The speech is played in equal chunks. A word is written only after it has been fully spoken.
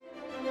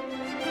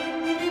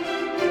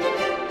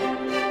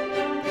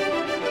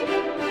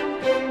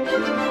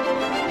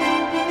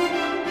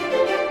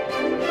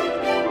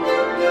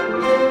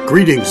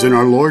Greetings in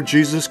our Lord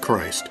Jesus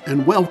Christ,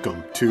 and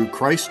welcome to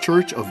Christ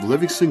Church of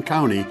Livingston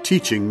County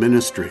Teaching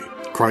Ministry.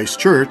 Christ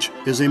Church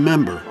is a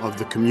member of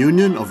the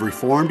Communion of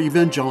Reformed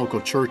Evangelical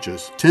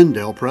Churches,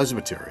 Tyndale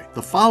Presbytery.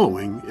 The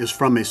following is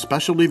from a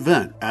special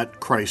event at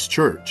Christ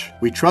Church.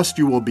 We trust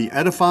you will be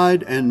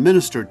edified and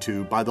ministered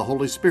to by the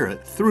Holy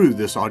Spirit through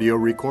this audio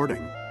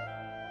recording.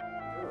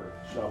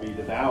 Shall be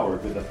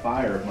devoured with the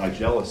fire of my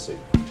jealousy.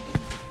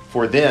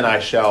 For then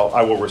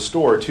I will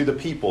restore to the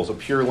peoples a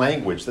pure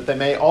language, that they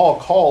may all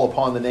call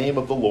upon the name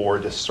of the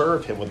Lord to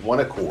serve him with one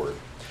accord.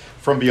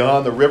 From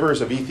beyond the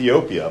rivers of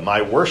Ethiopia,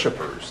 my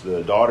worshippers,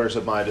 the daughters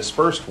of my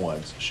dispersed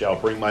ones, shall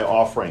bring my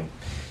offering.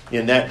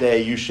 In that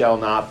day you shall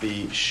not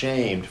be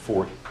shamed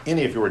for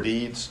any of your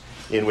deeds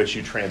in which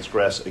you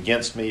transgress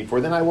against me. For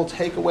then I will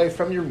take away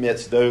from your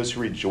midst those who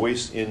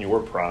rejoice in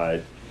your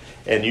pride,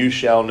 and you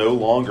shall no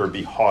longer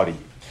be haughty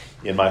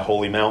in my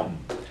holy mountain.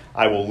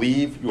 I will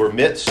leave in your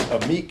midst a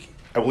meek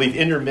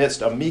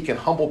and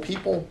humble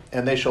people,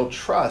 and they shall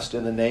trust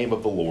in the name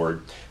of the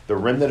Lord. The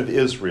remnant of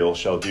Israel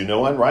shall do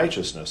no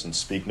unrighteousness and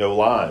speak no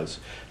lies,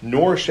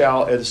 nor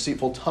shall a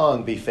deceitful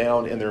tongue be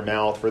found in their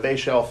mouth, for they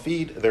shall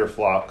feed their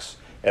flocks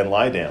and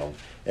lie down,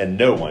 and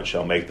no one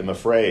shall make them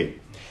afraid.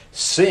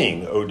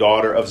 Sing, O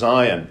daughter of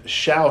Zion.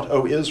 Shout,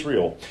 O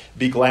Israel.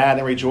 Be glad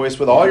and rejoice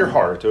with all your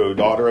heart, O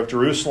daughter of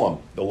Jerusalem.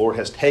 The Lord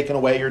has taken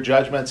away your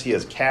judgments. He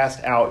has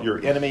cast out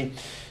your enemy.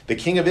 The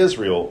King of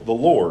Israel, the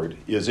Lord,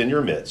 is in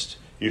your midst.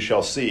 You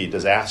shall see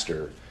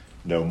disaster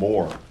no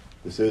more.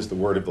 This is the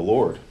word of the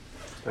Lord.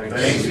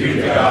 Thanks be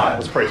to God.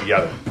 Let's pray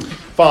together.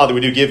 Father, we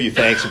do give you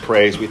thanks and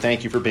praise. We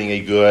thank you for being a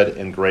good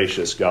and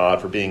gracious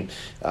God, for being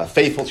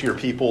faithful to your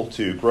people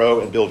to grow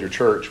and build your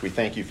church. We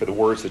thank you for the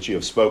words that you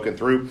have spoken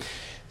through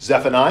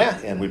Zephaniah,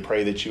 and we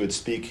pray that you would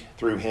speak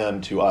through him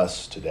to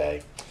us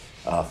today.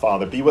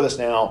 Father, be with us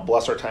now.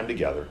 Bless our time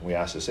together. We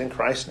ask this in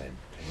Christ's name.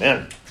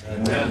 Amen.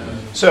 Amen.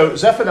 So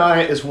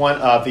Zephaniah is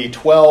one of the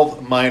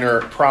 12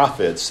 minor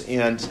prophets,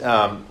 and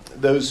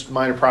those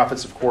minor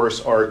prophets, of course,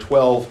 are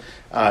 12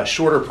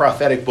 shorter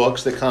prophetic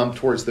books that come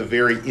towards the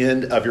very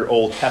end of your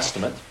Old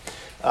Testament.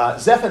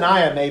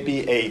 Zephaniah may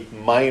be a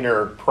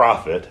minor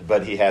prophet,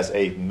 but he has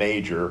a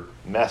major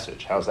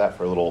message. How's that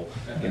for a little,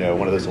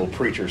 one of those little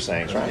preacher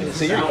sayings, right?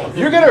 So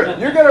you're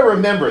gonna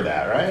remember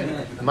that,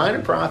 right?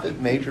 Minor prophet,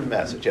 major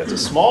message. Yeah, it's a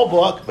small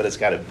book, but it's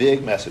got a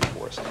big message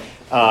for us.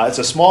 It's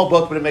a small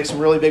book, but it makes some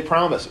really big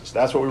promises.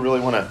 That's what we really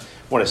want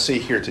to see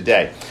here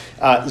today.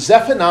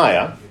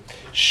 Zephaniah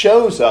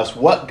shows us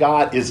what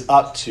God is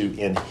up to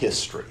in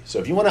history. So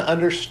if you want to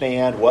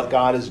understand what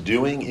God is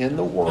doing in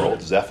the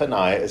world,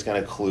 Zephaniah is going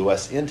to clue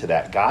us into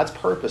that, God's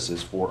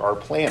purposes for our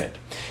planet.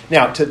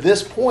 Now, to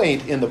this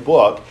point in the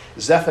book,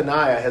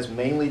 Zephaniah has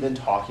mainly been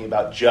talking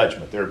about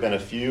judgment. There have been a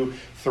few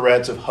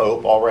threads of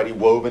hope already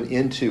woven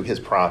into his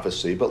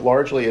prophecy, but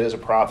largely it is a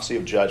prophecy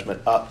of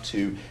judgment up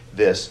to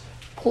this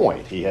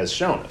point. He has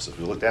shown us, as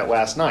we looked at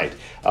last night,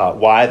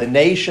 why the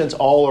nations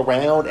all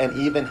around and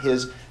even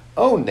his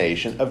own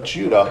nation of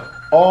Judah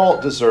all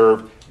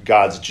deserve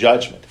God's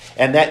judgment.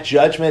 And that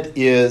judgment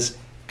is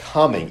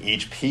coming.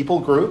 Each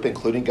people group,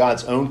 including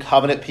God's own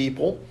covenant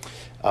people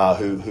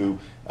who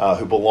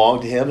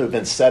belong to him, who have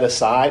been set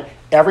aside,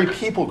 every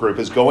people group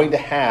is going to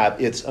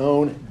have its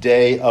own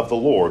day of the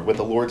Lord, when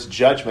the Lord's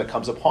judgment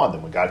comes upon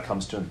them, when God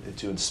comes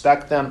to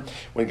inspect them,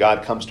 when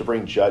God comes to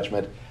bring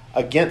judgment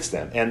against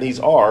them. And these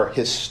are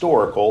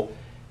historical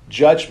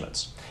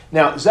judgments.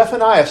 Now,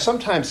 Zephaniah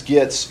sometimes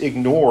gets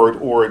ignored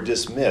or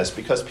dismissed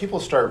because people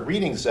start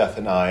reading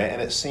Zephaniah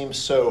and it seems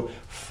so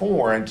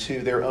foreign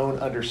to their own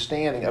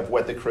understanding of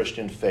what the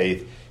Christian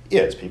faith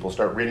is. People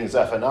start reading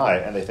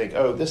Zephaniah and they think,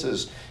 oh, this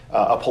is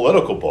a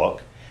political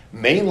book,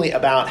 mainly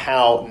about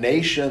how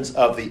nations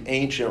of the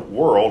ancient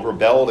world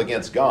rebelled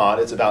against God.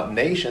 It's about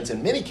nations,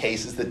 in many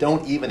cases, that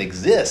don't even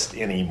exist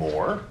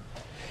anymore.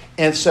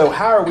 And so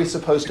how are we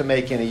supposed to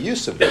make any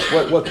use of this?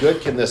 What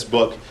good can this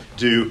book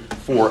do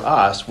for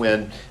us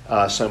when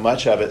so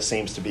much of it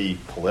seems to be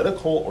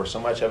political, or so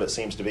much of it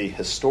seems to be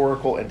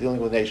historical and dealing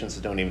with nations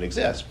that don't even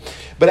exist?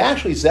 But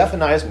actually,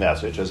 Zephaniah's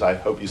message, as I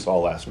hope you saw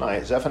last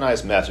night,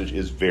 Zephaniah's message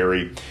is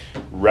very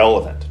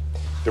relevant.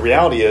 The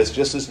reality is,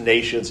 just as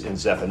nations in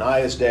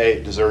Zephaniah's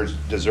day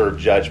deserve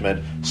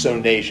judgment, so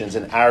nations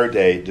in our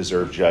day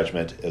deserve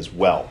judgment as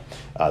well.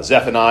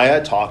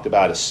 Zephaniah talked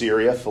about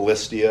Assyria,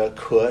 Philistia,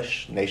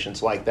 Cush,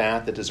 nations like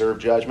that deserve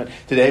judgment.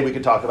 Today we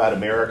could talk about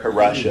America,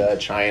 Russia,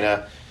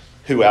 China,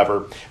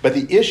 whoever. But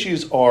the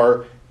issues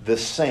are the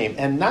same.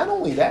 And not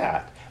only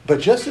that, but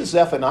just as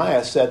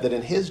Zephaniah said that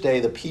in his day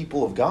the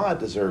people of God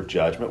deserve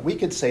judgment, we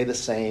could say the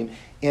same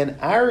in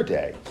our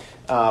day.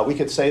 We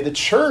could say the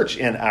church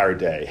in our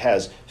day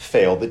has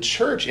failed. The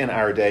church in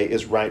our day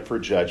is ripe for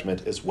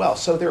judgment as well.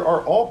 So there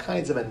are all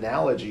kinds of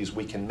analogies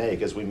we can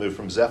make as we move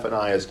from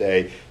Zephaniah's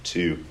day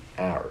to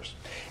ours.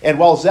 And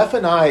while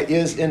Zephaniah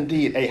is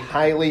indeed a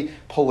highly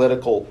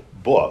political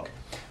book,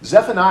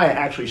 Zephaniah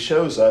actually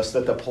shows us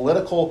that the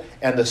political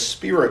and the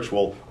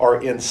spiritual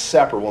are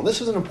inseparable. And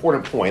this is an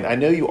important point. I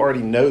know you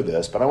already know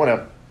this, but I want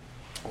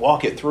to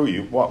walk you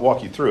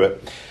through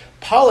it.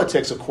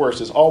 Politics, of course,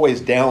 is always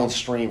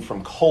downstream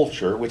from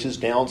culture, which is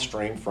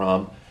downstream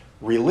from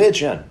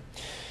religion.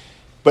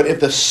 But if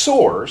the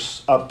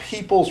source of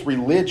people's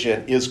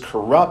religion is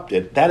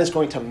corrupted, that is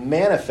going to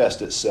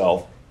manifest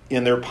itself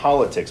in their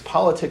politics.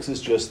 Politics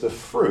is just the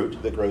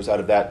fruit that grows out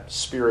of that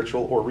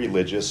spiritual or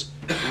religious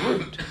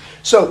root.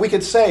 So we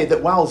could say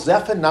that while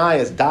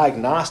Zephaniah's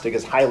diagnostic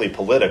is highly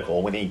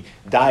political, when he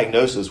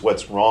diagnoses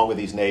what's wrong with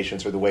these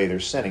nations or the way they're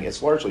sinning,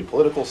 it's largely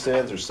political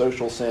sins or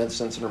social sins,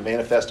 sins that are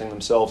manifesting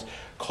themselves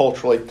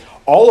culturally.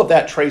 All of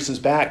that traces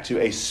back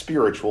to a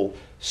spiritual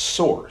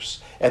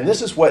source. And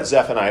this is what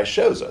Zephaniah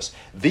shows us.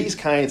 These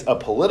kinds of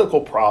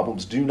political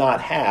problems do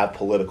not have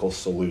political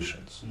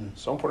solutions.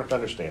 So important to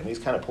understand. These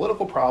kind of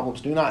political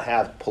problems do not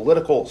have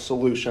political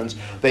solutions.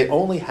 They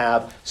only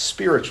have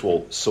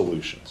spiritual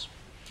solutions.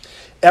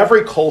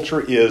 Every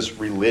culture is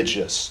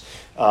religious.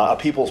 A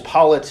people's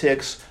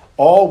politics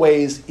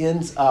always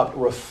ends up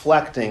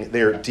reflecting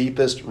their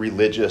deepest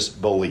religious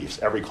beliefs.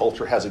 Every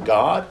culture has a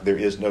God. There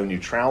is no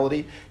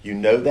neutrality. You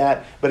know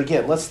that. But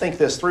again, let's think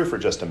this through for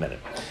just a minute.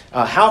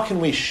 How can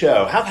we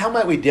show, how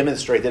might we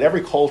demonstrate that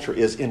every culture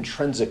is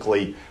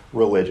intrinsically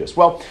religious?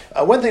 Well,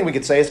 one thing we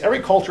could say is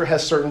every culture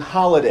has certain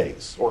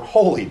holidays, or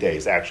holy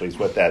days actually is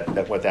what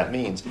that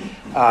means.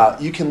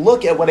 You can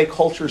look at what a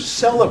culture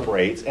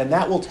celebrates, and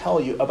that will tell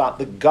you about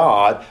the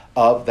God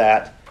of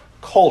that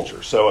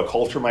culture. So a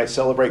culture might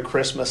celebrate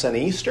Christmas and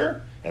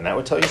Easter, and that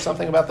would tell you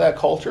something about that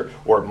culture.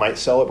 Or it might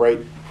celebrate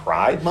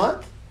Pride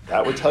Month.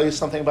 That would tell you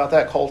something about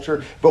that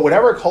culture. But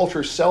whatever a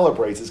culture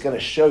celebrates is going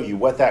to show you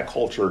what that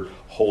culture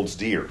holds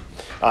dear.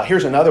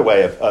 Here's another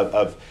way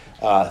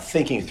of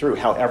thinking through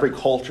how every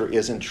culture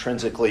is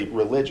intrinsically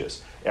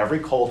religious. Every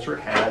culture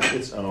has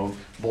its own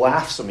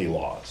blasphemy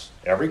laws.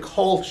 Every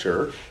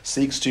culture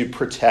seeks to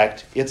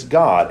protect its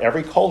God.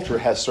 Every culture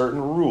has certain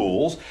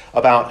rules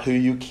about who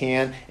you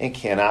can and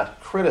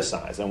cannot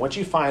criticize. And once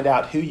you find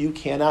out who you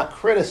cannot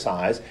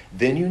criticize,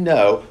 then you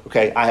know,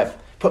 okay, I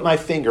have put my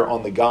finger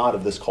on the God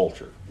of this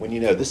culture. When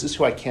you know this is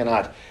who I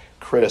cannot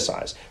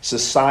criticize.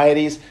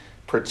 Societies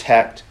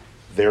protect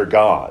their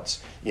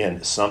gods.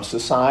 In some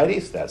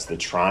societies, that's the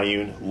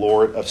triune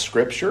Lord of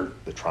Scripture.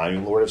 The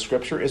triune Lord of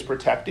Scripture is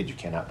protected. You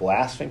cannot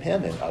blaspheme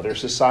him. In other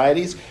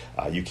societies,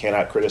 you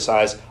cannot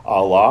criticize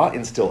Allah.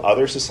 In still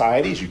other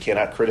societies, you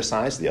cannot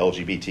criticize the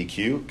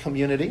LGBTQ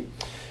community.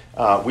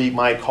 We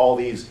might call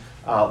these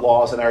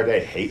laws in our day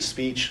hate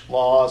speech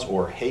laws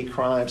or hate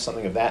crimes,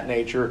 something of that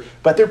nature.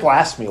 But they're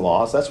blasphemy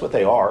laws. That's what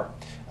they are.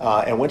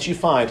 And once you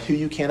find who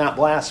you cannot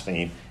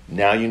blaspheme,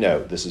 now you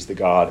know this is the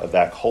God of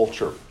that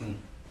culture.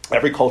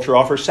 Every culture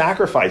offers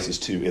sacrifices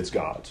to its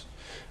gods.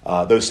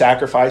 Those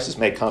sacrifices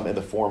may come in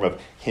the form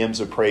of hymns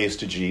of praise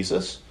to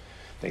Jesus.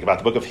 Think about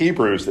the book of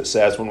Hebrews that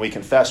says when we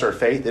confess our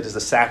faith, it is a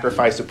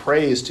sacrifice of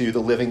praise to the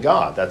living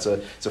God. It's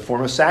a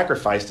form of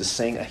sacrifice to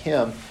sing a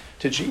hymn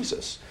to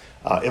Jesus.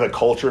 If a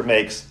culture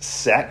makes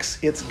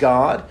sex its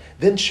God,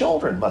 then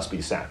children must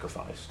be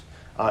sacrificed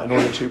in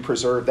order to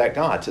preserve that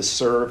God, to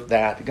serve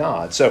that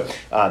God. So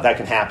that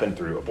can happen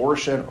through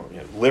abortion, or,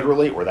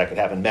 literally, or that could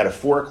happen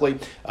metaphorically,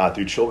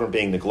 through children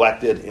being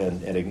neglected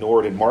and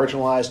ignored and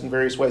marginalized in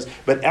various ways.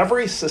 But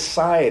every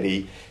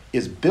society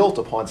is built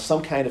upon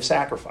some kind of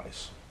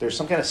sacrifice. There's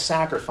some kind of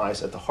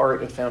sacrifice at the heart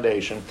and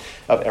foundation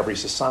of every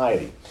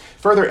society.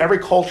 Further, every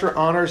culture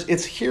honors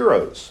its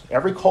heroes.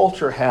 Every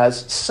culture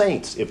has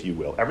saints, if you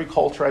will. Every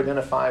culture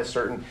identifies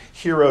certain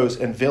heroes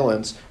and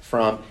villains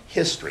from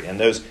history. And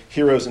those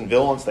heroes and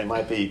villains, they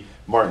might be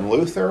Martin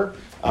Luther,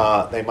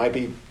 they might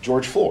be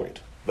George Floyd.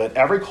 But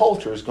every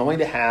culture is going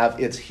to have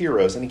its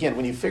heroes. And again,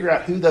 when you figure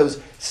out who those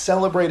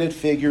celebrated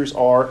figures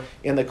are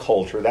in the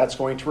culture, that's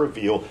going to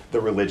reveal the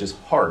religious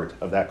heart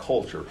of that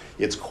culture,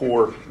 its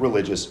core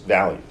religious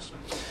values.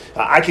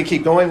 I could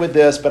keep going with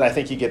this, but I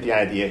think you get the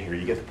idea here.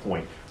 You get the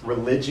point.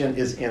 Religion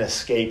is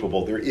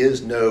inescapable. There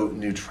is no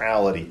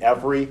neutrality.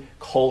 Every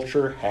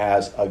culture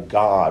has a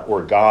god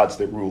or gods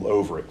that rule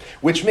over it,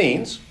 which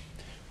means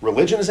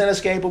religion is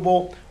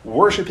inescapable,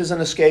 worship is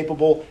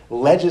inescapable,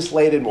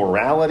 legislated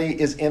morality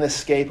is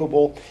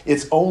inescapable.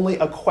 It's only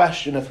a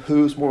question of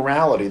whose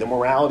morality, the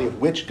morality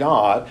of which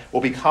God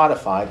will be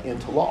codified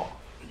into law.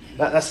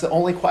 That's the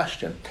only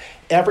question.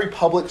 Every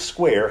public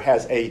square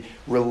has a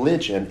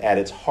religion at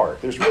its heart.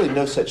 There's really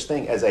no such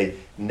thing as a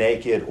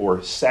naked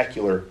or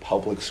secular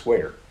public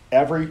square.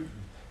 Every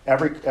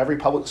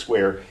public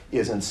square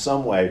is in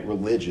some way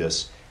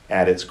religious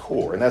at its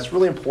core. And that's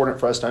really important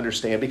for us to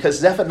understand because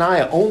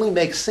Zephaniah only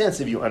makes sense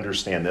if you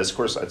understand this. Of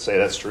course, I'd say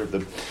that's true of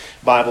the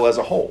Bible as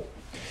a whole.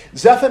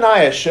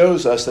 Zephaniah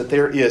shows us that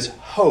there is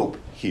hope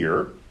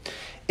here.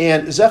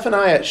 And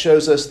Zephaniah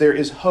shows us there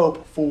is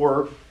hope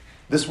for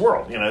this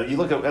world. You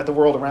look at the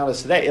world around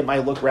us today, it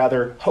might look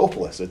rather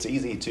hopeless. It's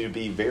easy to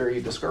be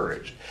very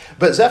discouraged.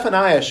 But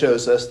Zephaniah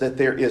shows us that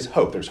there is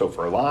hope. There's hope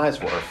for our lives,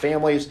 for our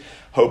families,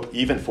 hope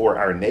even for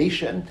our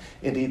nation.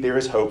 Indeed, there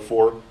is hope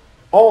for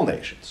all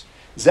nations.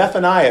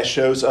 Zephaniah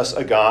shows us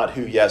a God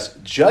who, yes,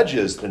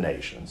 judges the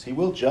nations. He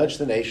will judge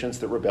the nations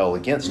that rebel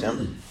against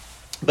him.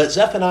 But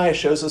Zephaniah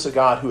shows us a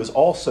God who is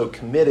also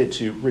committed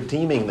to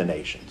redeeming the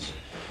nations.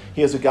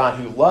 He is a God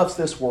who loves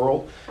this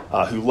world,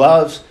 who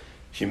loves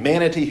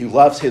humanity, who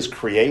loves his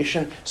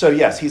creation. So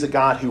yes, he's a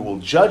God who will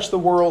judge the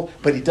world,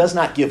 but he does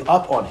not give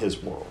up on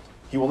his world.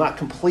 He will not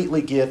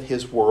completely give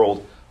his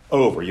world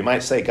over. You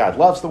might say God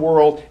loves the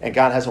world and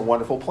God has a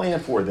wonderful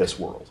plan for this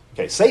world.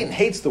 Okay, Satan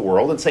hates the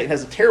world and Satan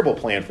has a terrible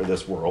plan for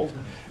this world.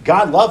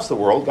 God loves the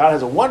world. God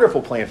has a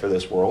wonderful plan for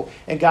this world,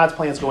 and God's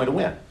plan is going to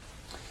win.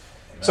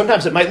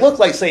 Sometimes it might look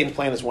like Satan's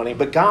plan is winning,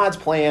 but God's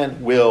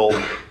plan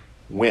will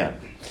win.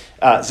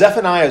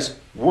 Zephaniah's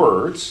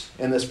words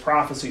in this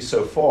prophecy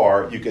so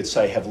far, you could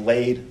say, have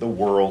laid the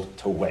world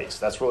to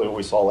waste. That's really what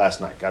we saw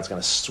last night. God's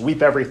going to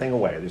sweep everything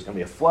away. There's going to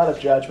be a flood of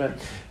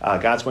judgment.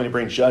 God's going to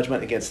bring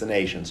judgment against the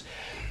nations.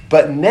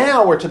 But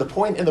now we're to the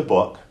point in the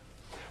book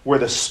where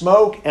the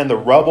smoke and the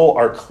rubble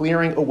are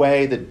clearing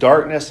away, the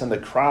darkness and the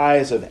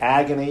cries of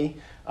agony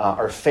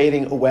are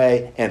fading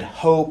away, and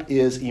hope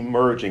is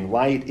emerging.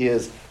 Light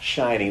is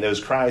shining.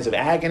 Those cries of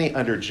agony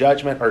under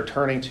judgment are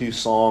turning to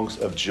songs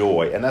of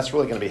joy. And that's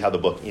really going to be how the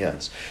book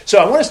ends. So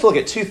I want us to look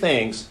at two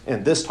things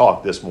in this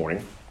talk this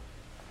morning.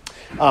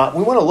 We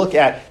want to look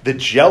at the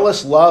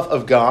jealous love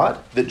of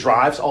God that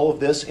drives all of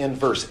this in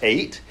verse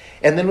 8.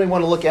 And then we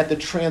want to look at the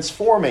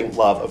transforming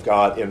love of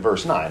God in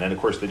verse 9. And of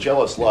course, the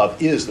jealous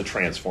love is the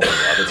transforming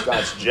love. It's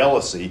God's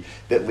jealousy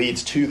that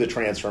leads to the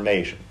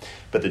transformation.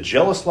 But the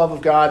jealous love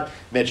of God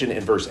mentioned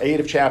in verse 8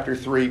 of chapter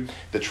 3,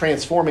 the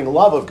transforming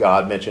love of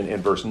God mentioned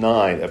in verse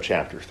 9 of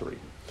chapter 3.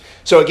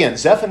 So again,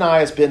 Zephaniah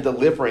has been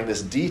delivering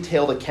this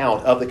detailed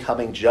account of the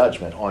coming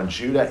judgment on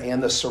Judah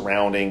and the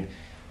surrounding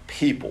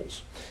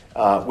peoples.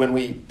 When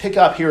we pick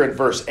up here in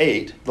verse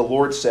 8, the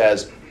Lord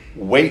says,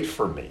 "Wait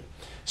for me."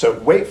 So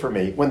wait for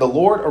me. When the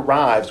Lord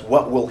arrives,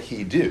 what will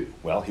he do?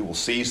 Well, he will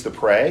seize the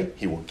prey.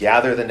 He will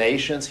gather the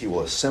nations. He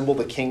will assemble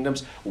the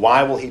kingdoms.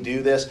 Why will he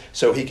do this?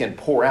 So he can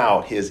pour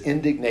out his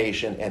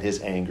indignation and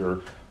his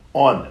anger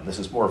on them. This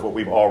is more of what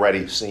we've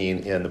already seen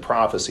in the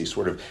prophecy,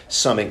 sort of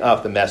summing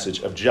up the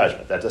message of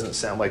judgment. That doesn't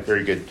sound like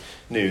very good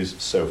news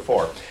so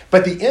far.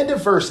 But the end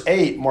of verse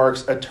 8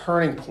 marks a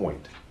turning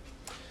point.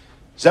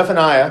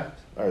 Zephaniah,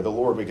 or the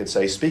Lord we could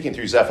say, speaking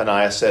through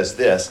Zephaniah, says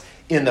this: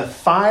 "In the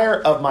fire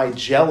of my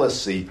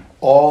jealousy,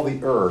 all the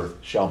earth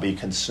shall be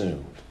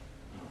consumed."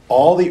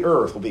 All the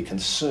earth will be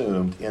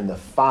consumed in the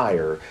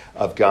fire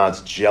of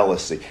God's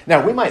jealousy.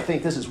 Now, we might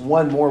think this is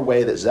one more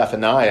way that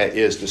Zephaniah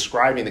is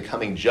describing the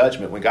coming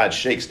judgment when God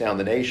shakes down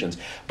the nations.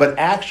 But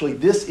actually,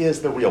 this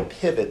is the real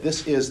pivot.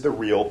 This is the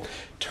real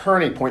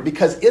turning point.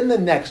 Because in the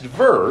next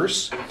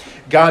verse,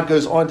 God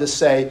goes on to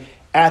say,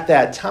 "At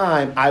that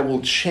time, I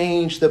will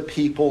change the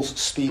people's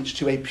speech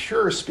to a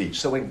pure speech."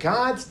 So when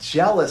God's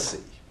jealousy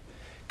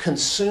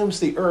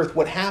consumes the earth,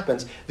 what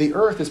happens? The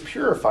earth is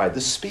purified.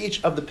 The speech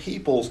of the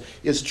peoples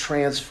is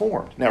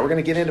transformed. Now, we're going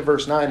to get into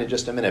verse 9 in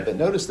just a minute, but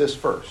notice this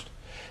first.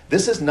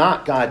 This is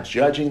not God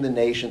judging the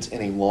nations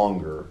any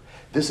longer.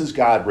 This is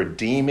God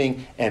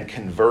redeeming and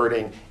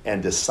converting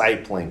and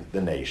discipling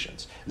the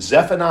nations.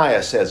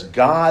 Zephaniah says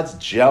God's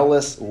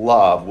jealous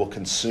love will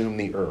consume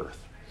the earth.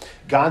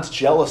 God's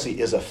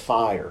jealousy is a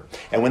fire.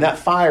 And when that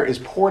fire is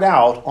poured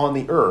out on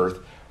the earth,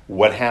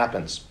 what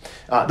happens?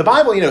 The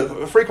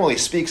Bible, frequently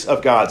speaks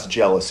of God's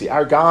jealousy.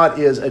 Our God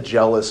is a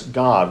jealous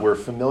God. We're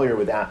familiar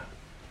with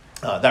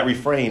that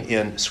refrain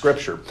in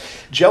Scripture.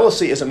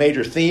 Jealousy is a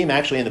major theme,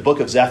 actually, in the book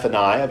of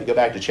Zephaniah. If you go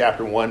back to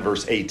chapter 1,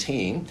 verse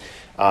 18,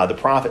 the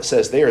prophet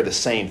says there the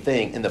same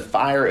thing. "In the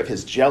fire of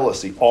his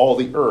jealousy, all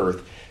the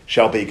earth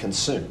shall be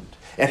consumed."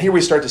 And here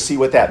we start to see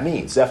what that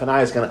means.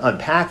 Zephaniah is going to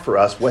unpack for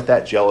us what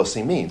that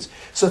jealousy means.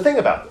 So think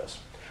about this.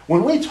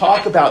 When we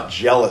talk about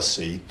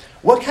jealousy,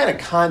 what kind of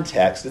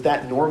context did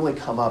that normally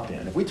come up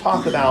in? If we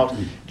talk about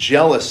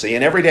jealousy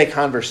in everyday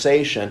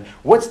conversation,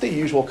 what's the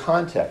usual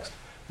context?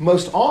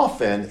 Most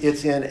often,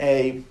 it's in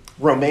a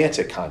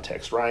romantic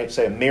context, right?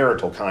 Say a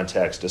marital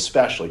context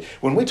especially.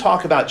 When we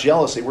talk about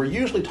jealousy, we're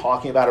usually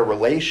talking about a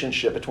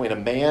relationship between a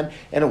man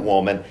and a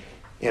woman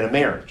in a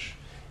marriage.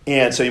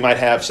 And so you might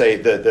have, say,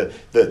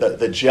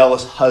 the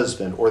jealous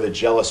husband or the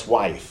jealous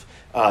wife.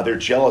 They're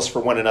jealous for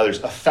one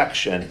another's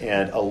affection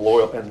and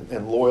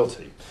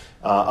loyalty.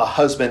 A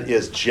husband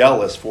is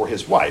jealous for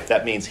his wife.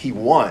 That means he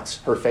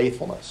wants her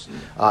faithfulness.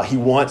 He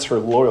wants her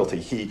loyalty.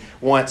 He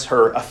wants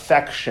her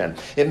affection.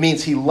 It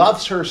means he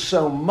loves her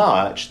so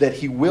much that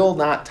he will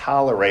not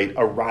tolerate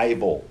a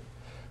rival.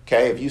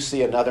 Okay, if you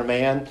see another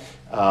man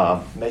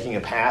making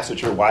a pass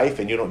at your wife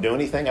and you don't do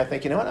anything, I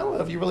think, I don't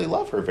know if you really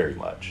love her very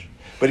much.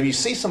 But if you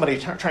see somebody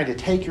trying to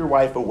take your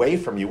wife away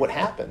from you, what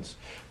happens?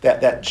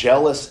 That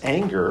jealous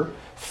anger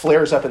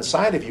flares up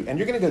inside of you, and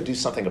you're going to go do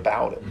something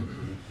about it.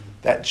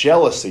 That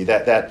jealousy,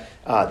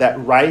 that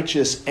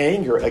righteous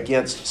anger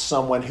against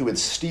someone who would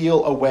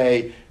steal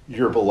away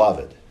your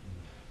beloved.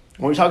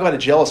 When we talk about a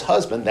jealous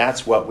husband,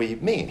 that's what we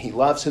mean. He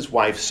loves his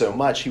wife so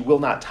much, he will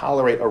not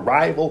tolerate a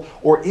rival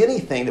or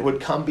anything that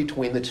would come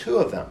between the two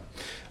of them.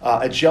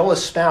 A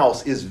jealous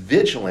spouse is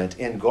vigilant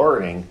in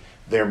guarding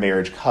their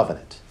marriage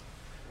covenant.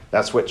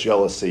 That's what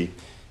jealousy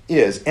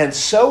is. And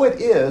so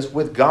it is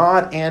with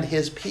God and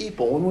his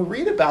people. When we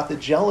read about the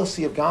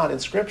jealousy of God in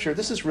Scripture,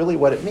 this is really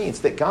what it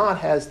means, that God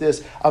has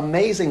this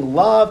amazing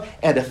love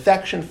and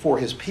affection for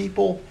his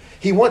people.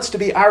 He wants to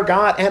be our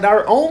God and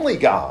our only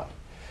God.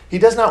 He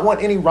does not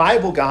want any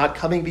rival God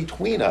coming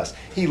between us.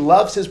 He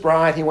loves his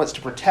bride. He wants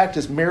to protect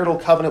his marital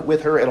covenant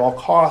with her at all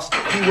costs.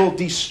 He will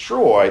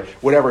destroy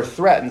whatever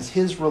threatens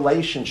his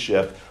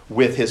relationship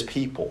with his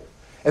people.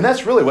 And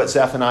that's really what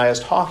Zephaniah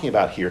is talking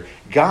about here.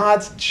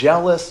 God's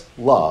jealous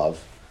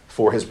love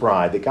for his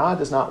bride. That God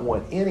does not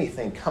want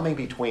anything coming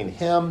between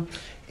him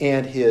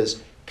and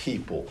his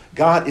people.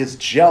 God is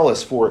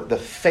jealous for the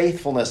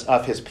faithfulness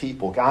of his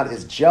people. God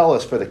is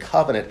jealous for the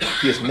covenant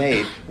he has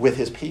made with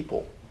his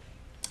people.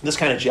 This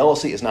kind of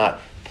jealousy is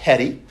not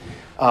petty.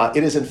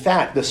 It is, in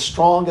fact, the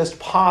strongest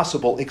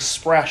possible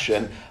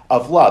expression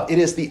of love. It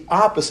is the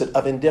opposite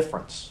of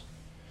indifference.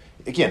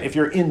 Again, if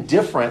you're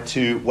indifferent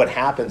to what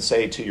happens,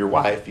 say, to your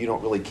wife, you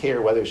don't really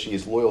care whether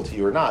she's loyal to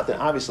you or not,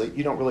 then obviously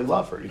you don't really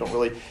love her. You don't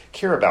really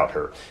care about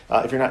her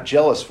if you're not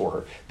jealous for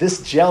her.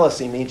 This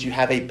jealousy means you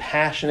have a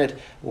passionate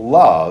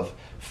love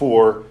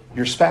for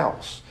your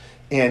spouse,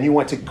 and you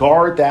want to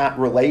guard that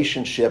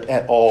relationship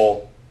at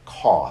all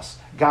costs.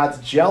 God's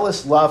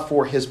jealous love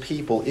for his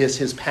people is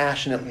his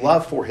passionate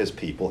love for his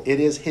people.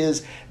 It is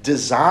his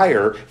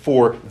desire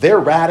for their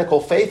radical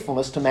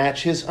faithfulness to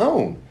match his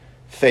own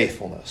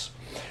faithfulness.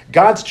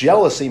 God's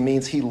jealousy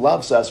means he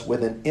loves us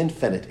with an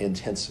infinite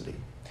intensity.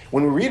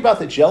 When we read about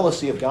the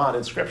jealousy of God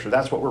in Scripture,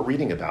 that's what we're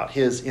reading about,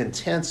 his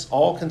intense,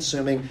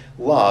 all-consuming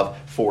love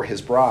for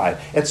his bride.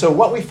 And so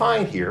what we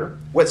find here,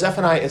 what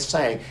Zephaniah is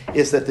saying,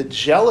 is that the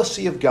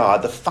jealousy of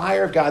God, the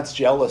fire of God's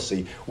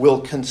jealousy,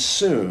 will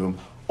consume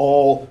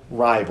all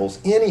rivals.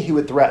 Any who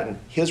would threaten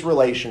his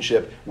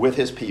relationship with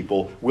his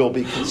people will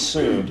be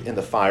consumed in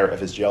the fire of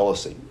his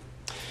jealousy.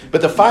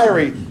 But the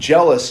fiery,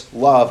 jealous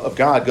love of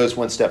God goes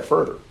one step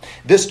further.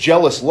 This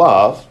jealous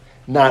love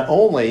not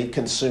only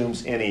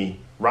consumes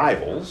any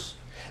rivals,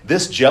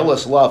 this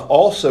jealous love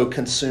also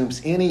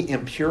consumes any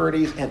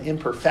impurities and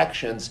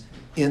imperfections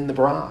in the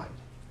bride,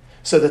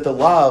 so that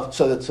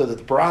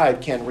the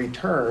bride can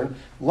return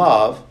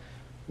love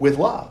with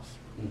love.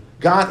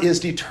 God is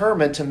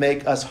determined to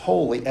make us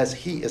holy as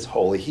he is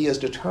holy. He is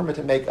determined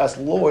to make us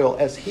loyal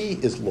as he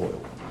is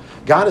loyal.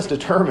 God is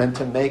determined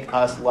to make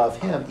us love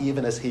him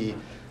even as he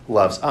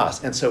loves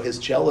us. And so his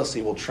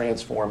jealousy will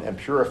transform and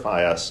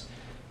purify us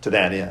to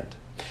that end.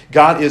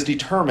 God is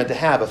determined to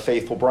have a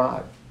faithful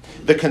bride.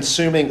 The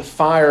consuming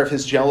fire of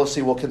his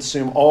jealousy will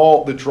consume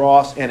all the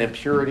dross and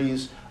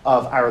impurities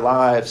of our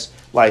lives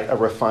like a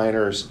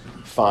refiner's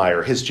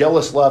fire. His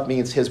jealous love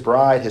means his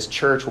bride, his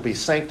church, will be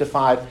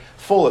sanctified,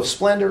 full of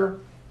splendor,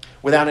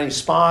 without any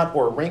spot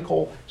or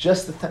wrinkle,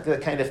 just the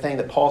kind of thing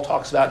that Paul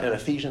talks about in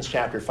Ephesians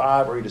chapter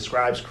 5, where he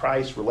describes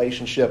Christ's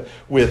relationship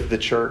with the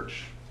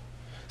church.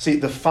 See,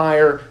 the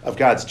fire of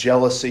God's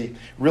jealousy,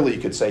 really you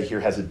could say here,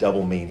 has a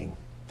double meaning.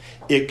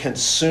 It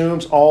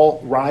consumes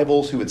all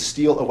rivals who would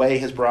steal away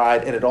his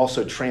bride, and it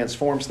also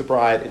transforms the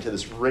bride into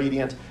this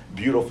radiant,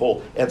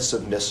 beautiful, and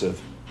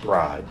submissive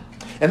bride.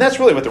 And that's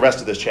really what the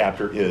rest of this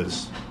chapter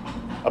is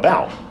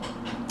about.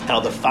 How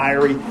the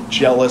fiery,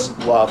 jealous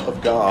love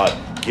of God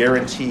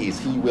guarantees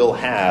he will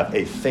have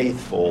a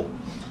faithful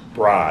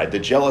bride. The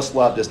jealous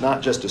love does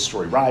not just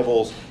destroy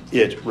rivals,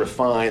 it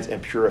refines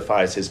and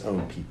purifies his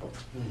own people.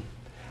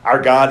 Our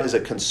God is a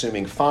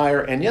consuming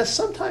fire, and yes,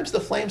 sometimes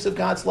the flames of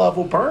God's love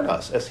will burn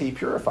us as he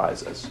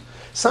purifies us.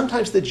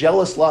 Sometimes the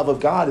jealous love of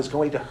God is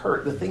going to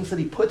hurt the things that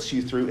he puts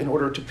you through in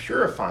order to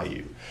purify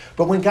you.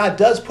 But when God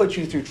does put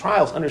you through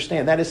trials,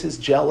 understand that is his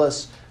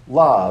jealous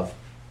love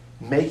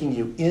making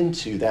you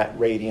into that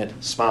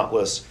radiant,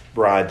 spotless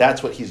bride.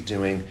 That's what he's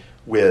doing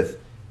with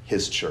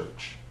his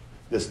church.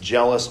 This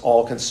jealous,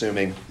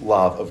 all-consuming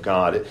love of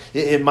God.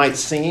 It might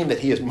seem that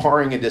he is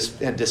marring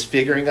and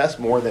disfiguring us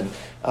more than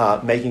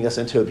making us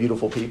into a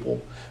beautiful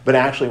people. But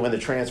actually, when the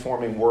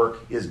transforming work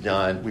is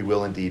done, we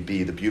will indeed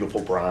be the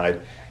beautiful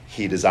bride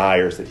he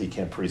desires that he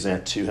can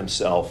present to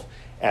himself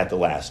at the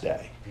last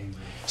day. Amen.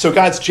 So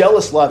God's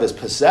jealous love is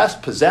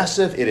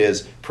possessive, it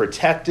is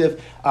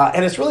protective,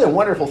 and it's really a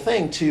wonderful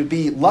thing to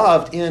be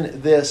loved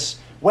in this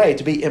way,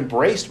 to be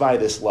embraced by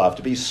this love,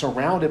 to be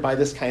surrounded by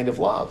this kind of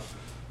love.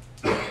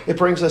 It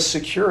brings us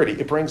security.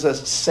 It brings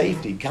us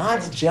safety.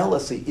 God's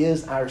jealousy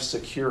is our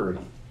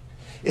security.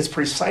 It's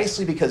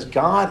precisely because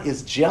God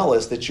is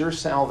jealous that your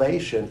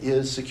salvation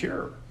is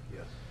secure.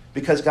 Yes.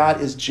 Because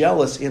God is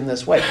jealous in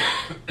this way.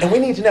 And we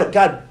need to know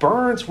God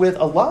burns with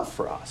a love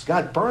for us.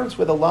 God burns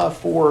with a love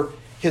for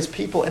his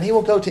people, and he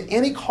will go to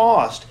any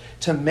cost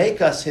to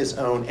make us his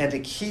own and to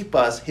keep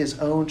us his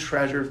own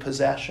treasured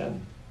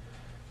possession.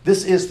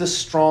 This is the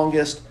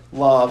strongest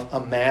love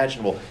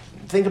imaginable.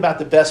 Think about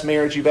the best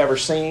marriage you've ever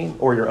seen,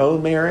 or your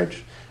own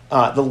marriage.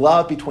 The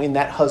love between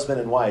that husband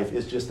and wife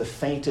is just the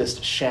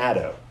faintest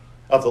shadow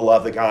of the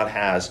love that God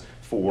has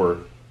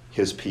for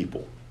his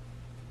people.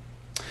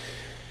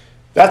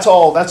 That's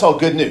all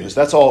good news.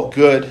 That's all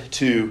good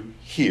to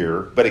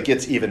hear, but it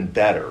gets even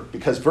better,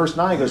 because verse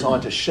 9 goes on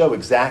to show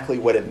exactly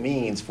what it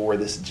means for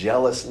this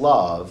jealous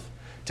love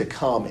to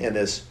come in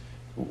this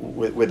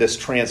with this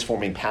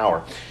transforming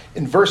power.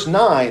 In verse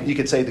 9, you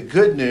could say the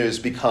good news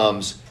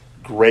becomes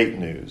great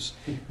news.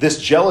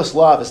 This jealous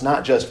love is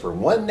not just for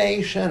one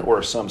nation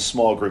or some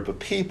small group of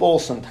people,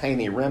 some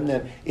tiny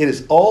remnant. It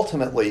is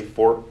ultimately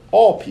for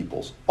all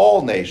peoples,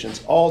 all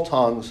nations, all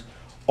tongues,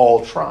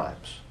 all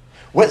tribes.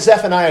 What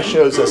Zephaniah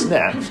shows us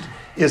next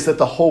is that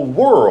the whole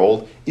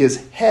world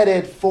is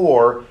headed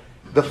for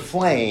the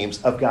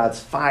flames of God's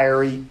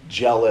fiery,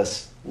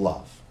 jealous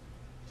love.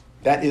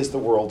 That is the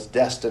world's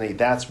destiny.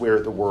 That's where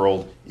the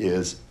world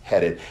is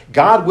headed.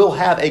 God will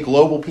have a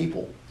global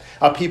people,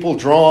 a people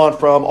drawn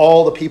from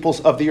all the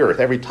peoples of the earth,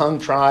 every tongue,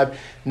 tribe,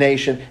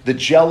 nation. The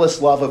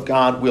jealous love of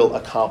God will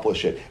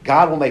accomplish it.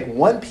 God will make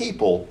one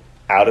people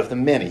out of the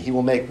many. He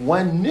will make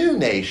one new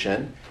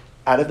nation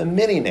out of the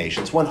many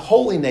nations, one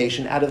holy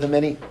nation out of the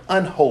many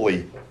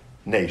unholy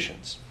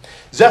nations.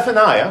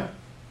 Zephaniah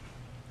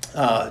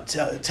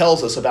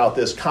tells us about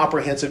this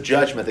comprehensive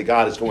judgment that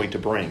God is going to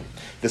bring,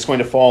 that's going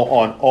to fall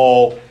on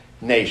all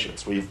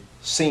nations. We've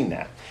seen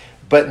that.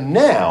 But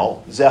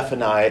now,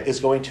 Zephaniah is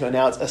going to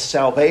announce a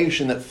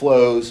salvation that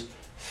flows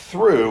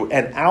through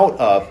and out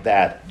of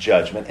that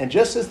judgment. And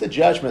just as the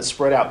judgment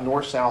spread out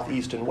north, south,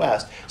 east, and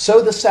west,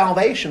 so the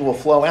salvation will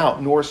flow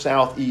out north,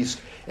 south,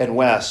 east, and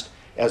west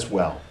as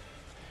well.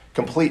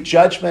 Complete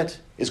judgment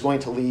is going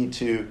to lead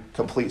to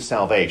complete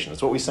salvation.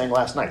 That's what we sang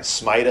last night.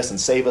 Smite us and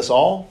save us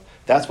all.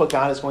 That's what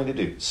God is going to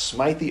do.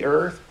 Smite the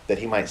earth that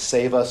he might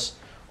save us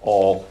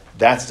all.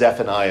 That's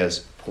Zephaniah's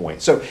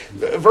point. So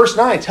verse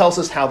 9 tells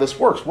us how this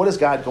works. What is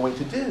God going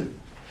to do?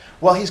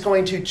 Well, he's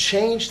going to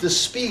change the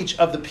speech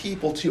of the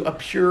people to a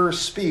pure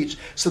speech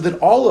so that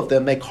all of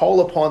them may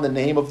call upon the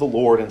name of the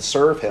Lord and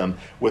serve him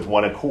with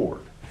one accord.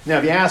 Now,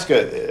 if you ask,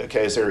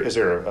 is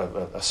there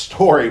a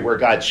story where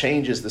God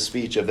changes the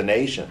speech of the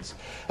nations?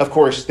 Of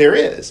course, there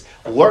is.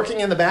 Lurking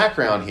in the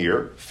background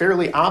here,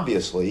 fairly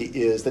obviously,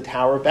 is the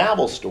Tower of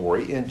Babel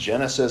story in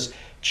Genesis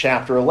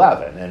chapter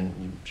 11. And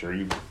I'm sure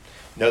you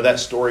know that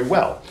story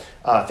well.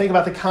 Think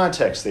about the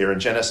context there in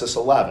Genesis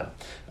 11.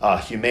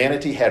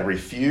 Humanity had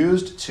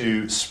refused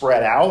to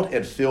spread out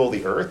and fill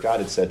the earth. God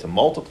had said to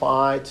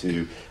multiply,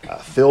 to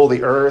fill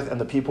the earth, and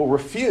the people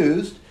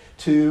refused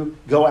to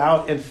go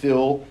out and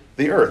fill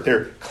the earth.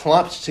 They're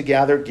clumped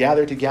together,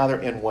 gathered together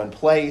in one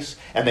place,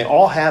 and they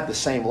all have the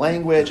same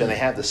language and they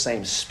have the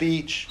same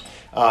speech.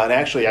 And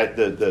actually,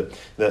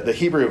 the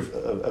Hebrew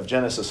of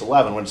Genesis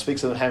 11, when it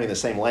speaks of them having the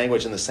same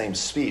language and the same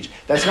speech,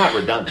 that's not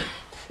redundant.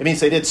 It means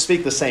they did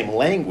speak the same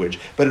language,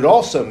 but it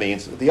also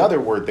means, the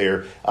other word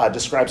there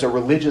describes a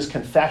religious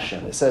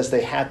confession. It says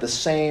they had the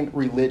same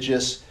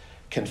religious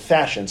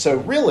confession. So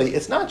really,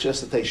 it's not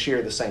just that they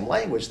share the same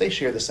language, they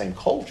share the same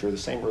culture, the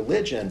same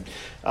religion,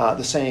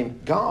 the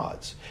same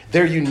gods.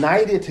 They're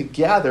united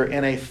together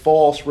in a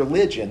false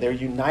religion. They're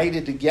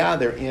united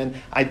together in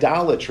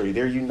idolatry.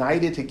 They're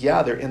united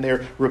together in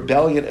their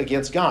rebellion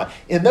against God.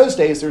 In those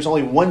days, there's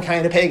only one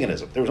kind of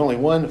paganism. There was only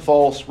one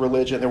false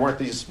religion. There weren't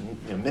these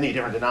many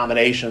different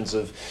denominations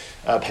of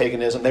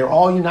paganism. They were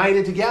all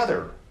united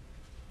together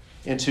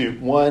into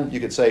one,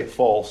 you could say,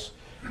 false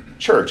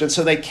church. And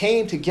so they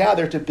came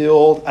together to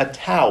build a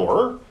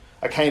tower,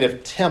 a kind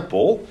of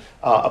temple,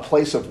 a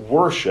place of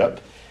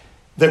worship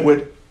that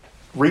would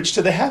reach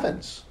to the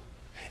heavens.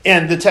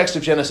 And the text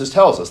of Genesis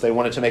tells us they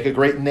wanted to make a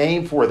great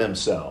name for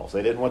themselves.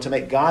 They didn't want to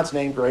make God's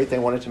name great. They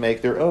wanted to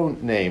make their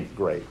own name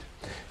great.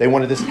 They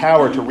wanted this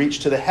tower to reach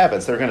to the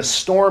heavens. They're going to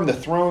storm the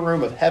throne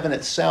room of heaven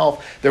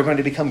itself. They're going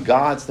to become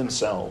gods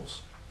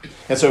themselves.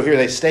 And so here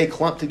they stay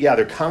clumped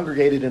together,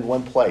 congregated in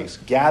one place,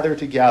 gather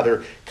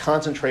together,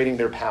 concentrating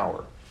their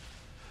power.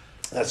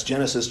 That's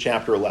Genesis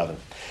chapter 11.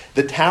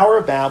 The Tower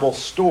of Babel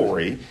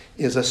story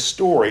is a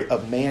story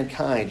of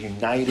mankind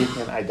united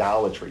in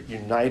idolatry,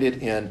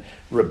 united in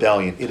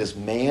rebellion. It is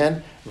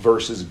man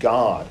versus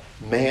God,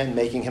 man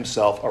making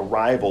himself a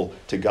rival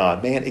to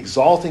God, man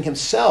exalting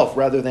himself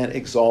rather than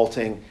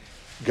exalting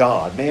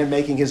God, man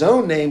making his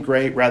own name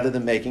great rather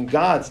than making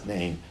God's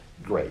name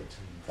great.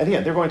 And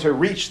again, they're going to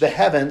reach the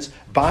heavens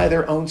by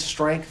their own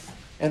strength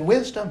and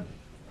wisdom.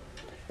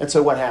 And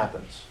so what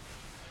happens?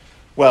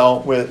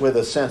 Well, with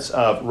a sense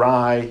of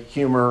wry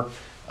humor,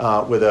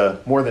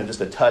 with more than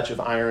just a touch of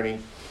irony,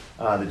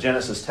 the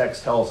Genesis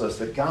text tells us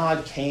that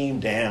God came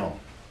down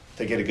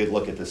to get a good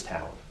look at this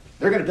tower.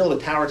 They're going to build a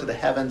tower to the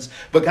heavens,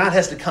 but God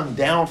has to come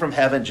down from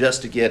heaven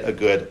just to get a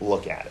good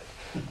look at it.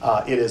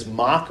 It is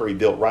mockery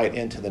built right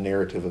into the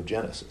narrative of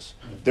Genesis.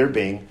 They're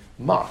being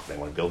mocked. They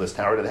want to build this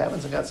tower to the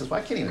heavens, and God says,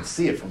 well, I can't even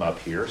see it from up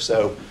here,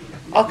 so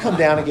I'll come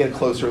down and get a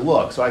closer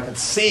look so I can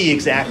see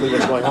exactly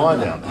what's going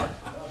on down there.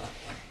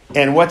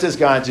 And what does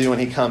God do when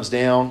he comes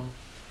down?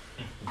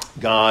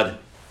 God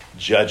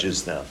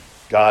judges them.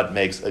 God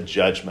makes a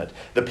judgment.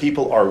 The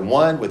people are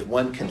one with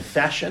one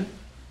confession.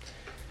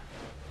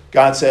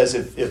 God says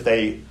if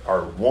they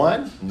are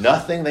one,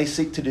 nothing they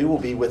seek to do will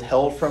be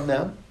withheld from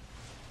them.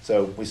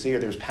 So we see here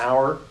there's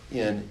power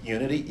in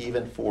unity,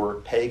 even for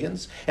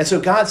pagans. And so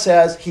God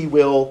says he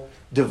will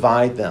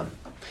divide them.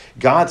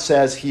 God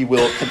says he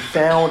will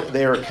confound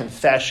their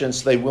confessions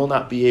so they will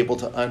not be able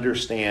to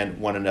understand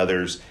one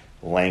another's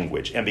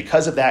language. And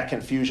because of that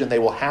confusion, they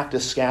will have to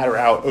scatter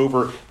out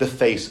over the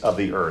face of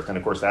the earth. And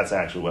of course, that's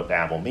actually what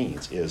Babel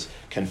means, is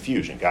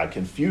confusion. God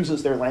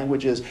confuses their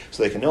languages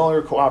so they can no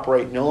longer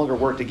cooperate, no longer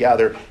work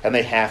together, and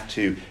they have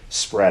to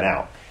spread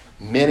out.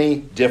 Many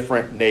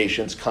different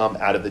nations come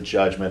out of the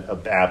judgment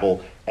of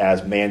Babel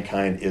as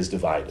mankind is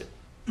divided.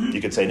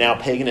 You could say now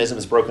paganism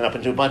is broken up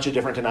into a bunch of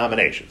different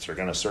denominations. They're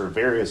going to serve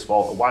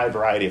a wide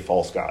variety of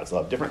false gods.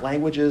 They'll have different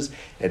languages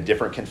and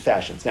different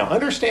confessions. Now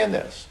understand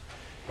this.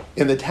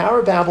 In the Tower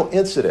of Babel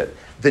incident,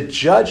 the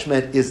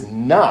judgment is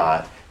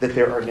not that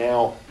there are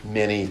now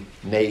many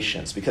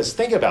nations. Because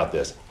think about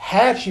this.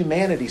 Had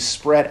humanity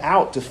spread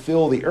out to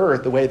fill the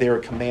earth the way they were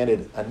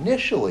commanded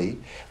initially,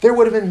 there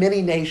would have been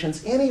many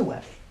nations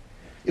anyway.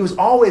 It was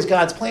always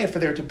God's plan for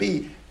there to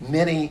be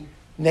many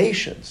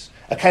nations,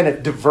 a kind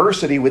of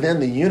diversity within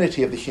the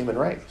unity of the human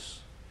race.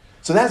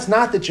 So that's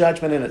not the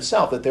judgment in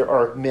itself, that there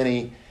are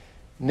many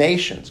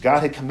nations.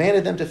 God had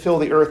commanded them to fill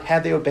the earth.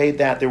 Had they obeyed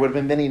that, there would have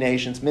been many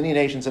nations. Many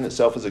nations in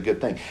itself is a good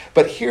thing.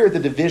 But here the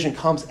division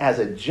comes as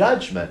a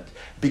judgment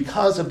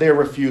because of their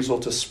refusal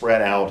to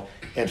spread out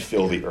and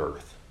fill the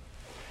earth.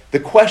 The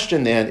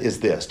question then is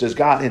this: does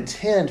God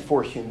intend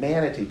for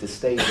humanity to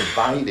stay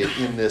divided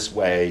in this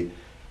way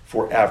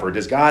forever?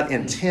 Does God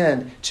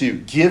intend to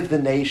give the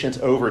nations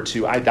over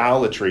to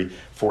idolatry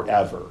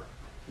forever?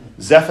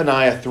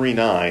 Zephaniah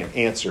 3:9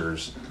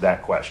 answers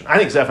that question. I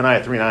think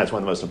Zephaniah 3:9 is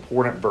one of the most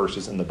important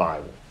verses in the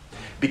Bible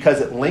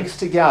because it links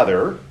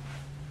together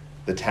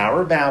the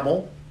Tower of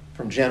Babel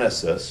from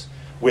Genesis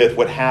with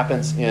what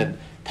happens in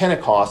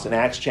Pentecost in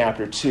Acts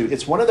chapter 2.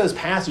 It's one of those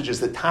passages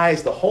that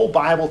ties the whole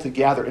Bible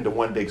together into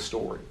one big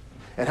story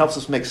and helps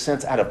us make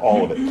sense out of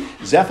all of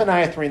it.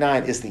 Zephaniah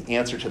 3:9 is the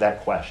answer to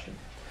that question.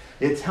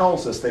 It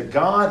tells us that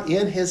God,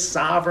 in his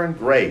sovereign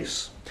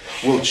grace,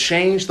 will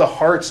change the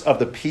hearts of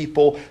the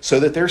people so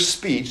that their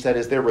speech, that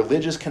is their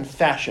religious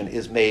confession,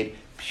 is made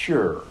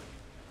pure.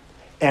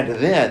 And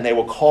then they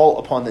will call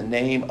upon the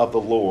name of the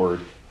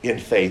Lord in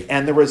faith.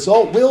 And the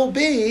result will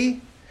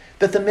be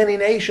that the many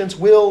nations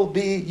will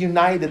be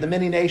united. The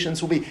many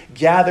nations will be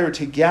gathered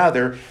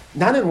together,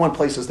 not in one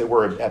place as they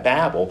were at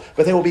Babel,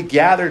 but they will be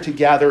gathered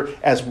together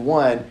as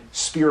one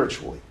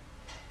spiritually.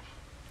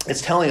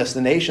 It's telling us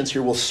the nations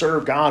here will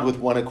serve God with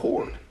one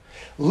accord.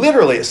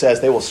 Literally, it says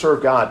they will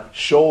serve God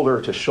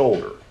shoulder to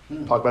shoulder.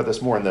 We'll talk about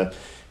this more in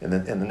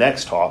the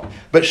next talk.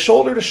 But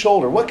shoulder to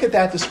shoulder, what could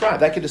that describe?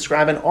 That could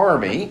describe an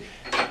army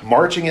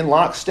marching in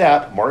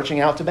lockstep, marching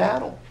out to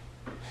battle.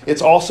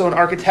 It's also an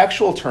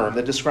architectural term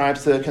that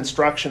describes the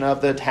construction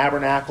of the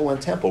tabernacle and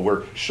temple,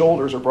 where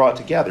shoulders are brought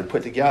together,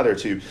 put together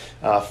to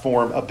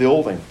form a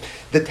building.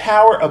 The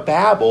Tower of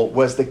Babel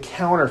was the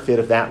counterfeit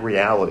of that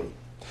reality.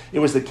 It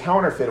was the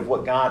counterfeit of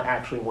what God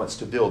actually wants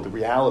to build, the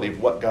reality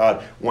of what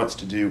God wants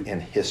to do in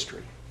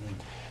history.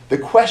 The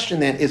question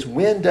then is,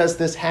 when does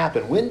this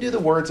happen? When do the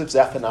words of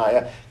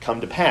Zephaniah come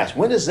to pass?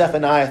 When does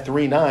Zephaniah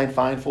 3:9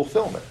 find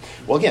fulfillment?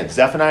 Well, again,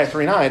 Zephaniah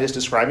 3:9 is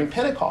describing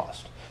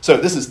Pentecost. So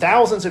this is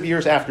thousands of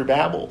years after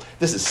Babel.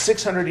 This is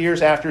 600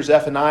 years after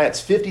Zephaniah. It's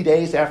 50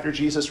 days after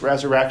Jesus'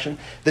 resurrection,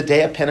 the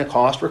day of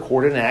Pentecost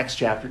recorded in Acts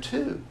chapter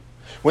 2.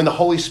 When the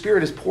Holy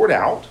Spirit is poured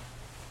out,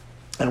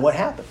 and what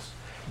happens?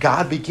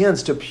 God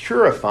begins to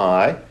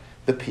purify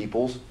the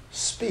people's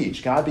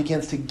speech. God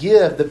begins to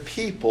give the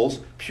people's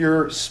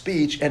pure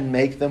speech and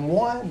make them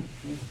one.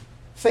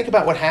 Think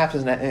about what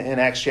happens in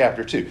Acts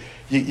chapter 2.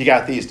 You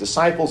got these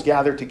disciples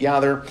gathered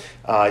together.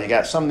 You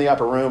got some in the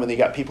upper room, and you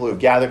got people who have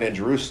gathered in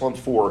Jerusalem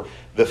for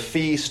the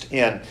feast.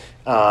 And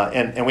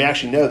we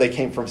actually know they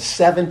came from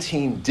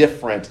 17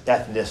 different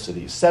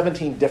ethnicities.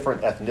 17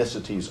 different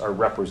ethnicities are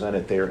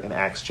represented there in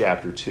Acts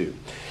chapter 2.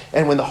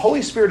 And when the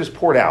Holy Spirit is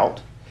poured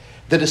out,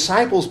 the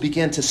disciples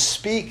begin to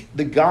speak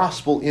the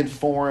gospel in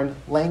foreign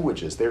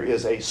languages. There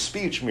is a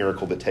speech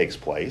miracle that takes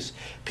place.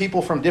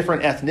 People from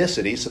different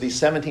ethnicities, so these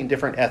 17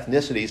 different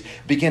ethnicities,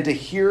 begin to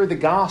hear the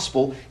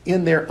gospel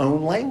in their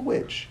own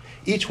language.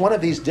 Each one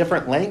of these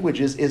different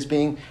languages is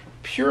being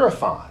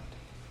purified.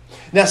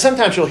 Now,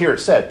 sometimes you'll hear it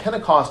said,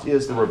 Pentecost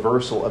is the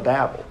reversal of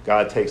Babel.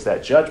 God takes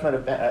that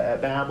judgment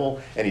at Babel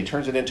and he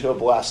turns it into a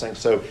blessing.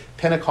 So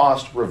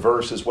Pentecost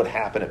reverses what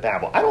happened at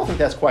Babel. I don't think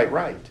that's quite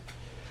right.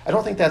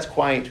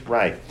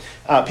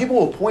 People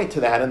will point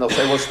to that and they'll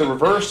say, well, it's the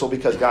reversal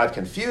because God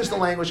confused the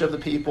language of the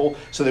people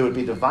so they would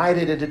be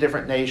divided into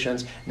different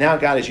nations. Now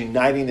God is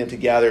uniting them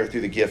together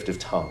through the gift of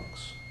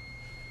tongues.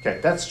 Okay,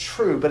 that's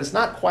true, but it's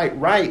not quite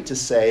right to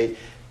say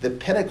that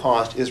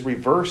Pentecost is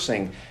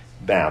reversing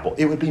Babel.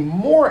 It would be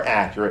more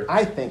accurate,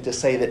 I think, to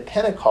say that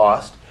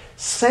Pentecost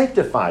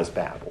sanctifies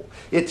Babel.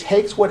 It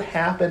takes what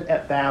happened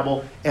at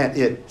Babel and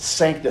it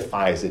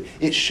sanctifies it.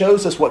 It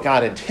shows us what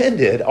God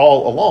intended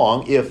all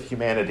along if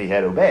humanity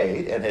had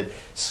obeyed and had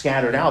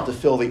scattered out to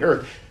fill the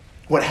earth.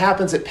 What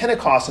happens at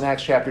Pentecost in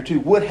Acts chapter 2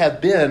 would have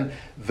been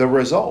the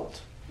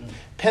result.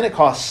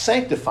 Pentecost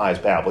sanctifies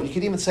Babel. You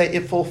could even say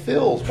it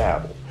fulfills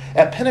Babel.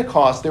 At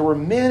Pentecost, there were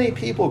many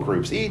people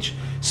groups, each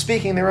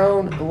speaking their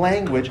own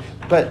language,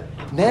 but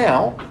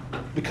now,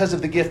 because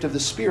of the gift of the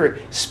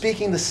Spirit,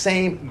 speaking the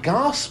same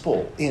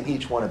gospel in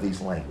each one of these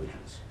languages.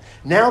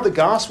 Now the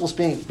gospel's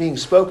being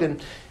spoken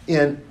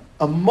in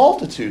a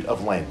multitude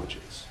of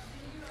languages.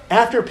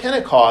 After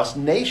Pentecost,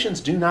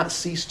 nations do not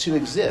cease to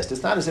exist.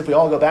 It's not as if we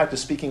all go back to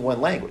speaking one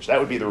language. That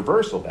would be the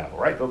reversal of Babel,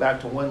 right? Go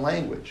back to one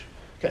language.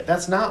 Okay,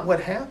 that's not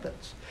what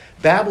happens.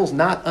 Babel's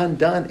not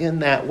undone in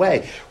that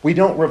way. We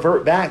don't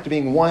revert back to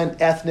being one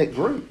ethnic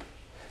group.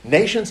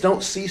 Nations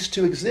don't cease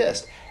to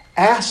exist.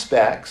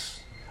 Aspects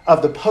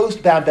of the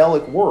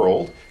post-Babelic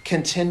world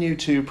continue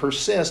to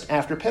persist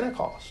after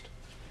Pentecost.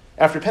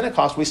 After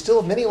Pentecost, we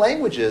still have many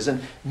languages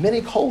and many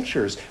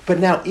cultures, but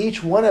now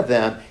each one of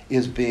them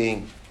is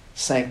being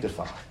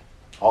sanctified.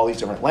 All these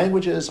different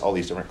languages, all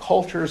these different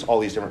cultures,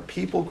 all these different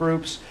people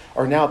groups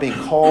are now being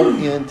called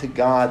into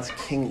God's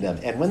kingdom.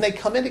 And when they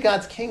come into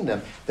God's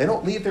kingdom, they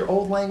don't leave their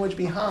old language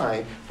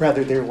behind.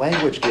 Rather, their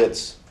language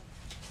gets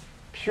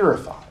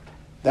purified.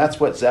 That's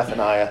what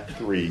Zephaniah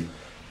 3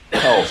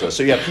 tells us.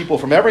 So you have people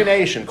from every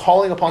nation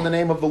calling upon the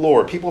name of the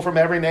Lord. People from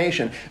every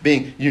nation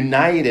being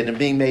united and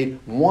being made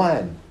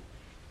one.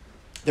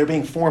 They're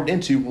being formed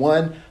into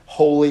one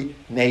holy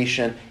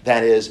nation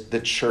that is the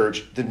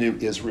church, the new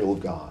Israel of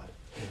God.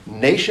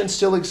 Nations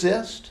still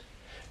exist,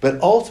 but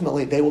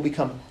ultimately they will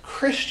become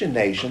Christian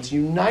nations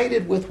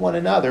united with one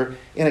another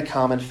in a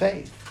common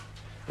faith.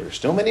 There are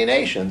still many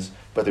nations,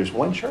 but there's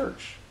one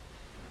church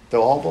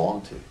they'll all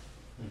belong to.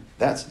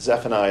 That's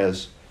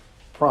Zephaniah's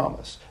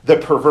promise. The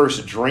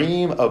perverse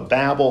dream of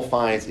Babel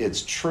finds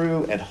its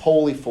true and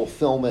holy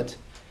fulfillment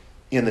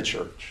in the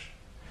church.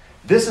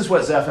 This is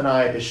what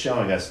Zephaniah is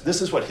showing us.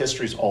 This is what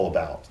history is all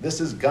about.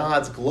 This is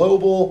God's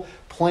global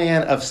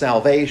plan of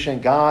salvation,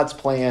 God's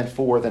plan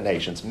for the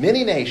nations.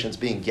 Many nations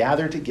being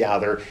gathered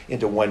together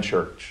into one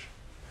church.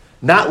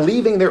 Not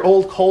leaving their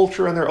old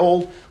culture and their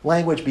old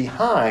language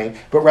behind,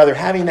 but rather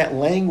having that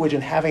language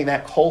and having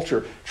that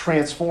culture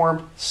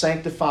transformed,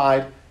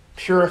 sanctified,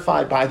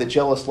 purified by the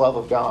jealous love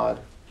of God.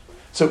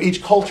 So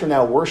each culture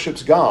now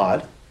worships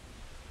God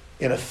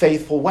in a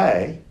faithful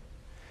way,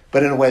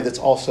 but in a way that's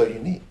also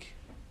unique.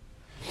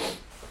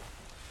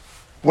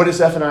 What is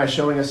Zephaniah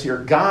showing us here?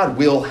 God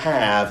will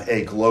have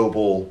a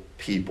global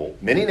people.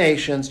 Many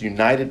nations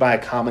united by a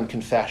common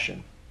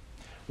confession.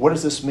 What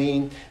does this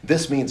mean?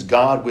 This means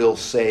God will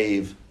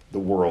save the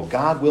world.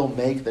 God will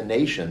make the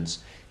nations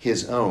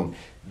his own.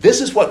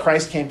 This is what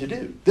Christ came to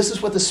do. This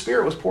is what the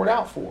Spirit was poured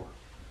out for.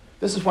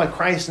 This is why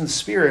Christ and the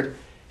Spirit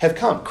have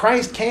come.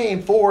 Christ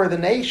came for the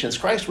nations.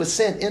 Christ was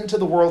sent into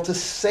the world to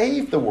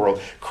save the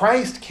world.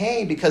 Christ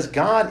came because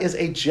God is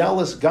a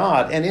jealous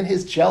God, and in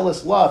his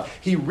jealous love,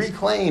 he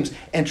reclaims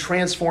and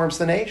transforms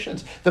the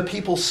nations. The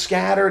people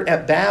scattered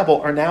at Babel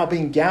are now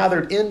being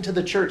gathered into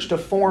the church to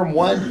form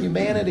one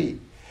humanity,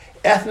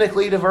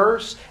 ethnically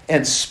diverse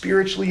and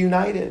spiritually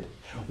united.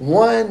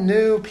 One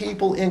new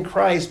people in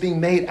Christ being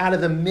made out of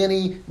the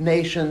many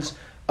nations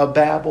of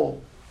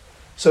Babel.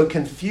 So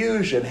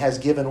confusion has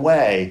given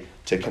way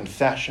to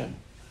confession.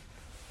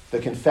 The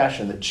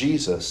confession that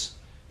Jesus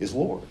is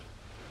Lord.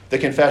 The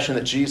confession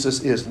that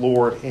Jesus is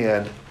Lord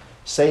and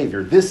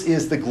Savior. This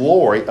is the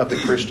glory of the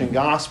Christian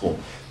gospel.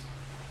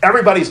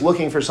 Everybody's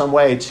looking for some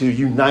way to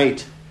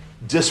unite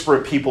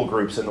disparate people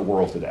groups in the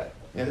world today.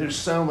 And there's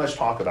so much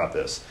talk about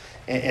this.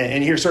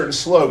 And you hear certain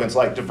slogans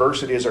like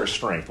diversity is our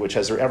strength, which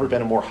has there ever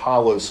been a more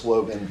hollow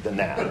slogan than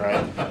that,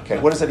 right? Okay,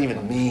 what does that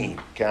even mean?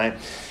 Okay.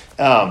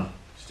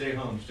 Stay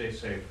home, stay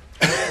safe.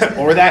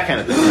 Or that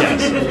kind of thing,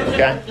 yes.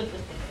 Okay?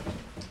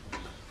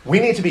 We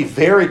need to be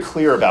very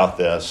clear about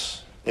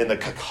this in the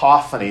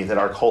cacophony that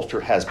our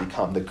culture has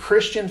become. The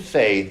Christian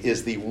faith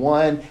is the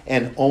one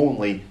and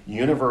only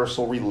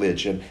universal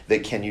religion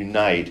that can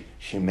unite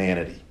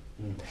humanity.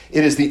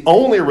 It is the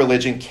only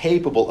religion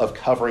capable of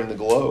covering the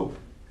globe.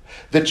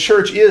 The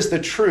church is the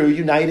true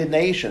United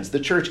Nations. The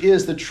church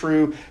is the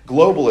true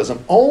globalism.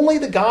 Only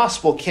the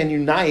gospel can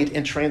unite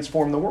and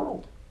transform the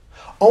world.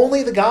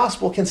 Only the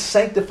gospel can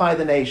sanctify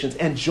the nations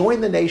and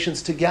join the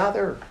nations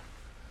together.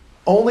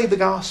 Only the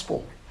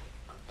gospel.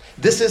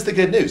 This is the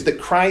good news, that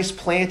Christ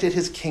planted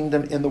his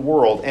kingdom in the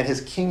world, and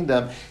his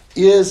kingdom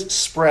is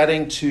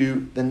spreading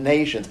to the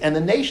nations. And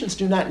the nations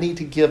do not need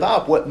to give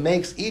up what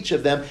makes each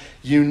of them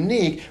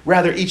unique.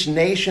 Rather, each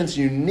nation's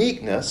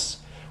uniqueness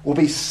will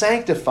be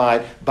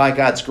sanctified by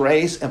God's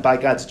grace and by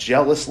God's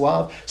jealous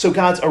love. So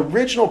God's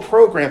original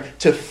program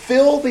to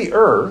fill the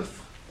earth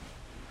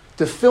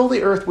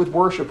with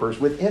worshipers,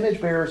 with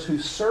image bearers who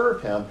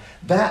serve him,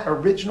 that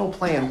original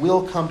plan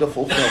will come to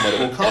fulfillment. It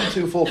will come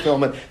to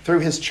fulfillment through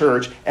his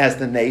church as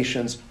the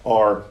nations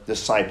are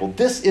discipled.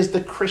 This is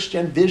the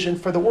Christian vision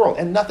for the world,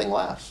 and nothing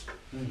less.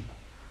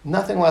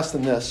 Nothing less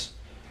than this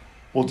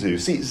will do.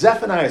 See,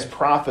 Zephaniah's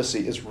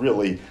prophecy is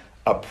really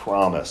a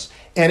promise.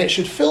 And it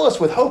should fill us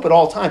with hope at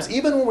all times.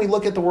 Even when we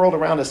look at the world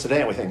around us today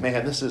and we think,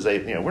 man, this is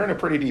we're in a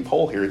pretty deep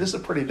hole here. This is a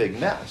pretty big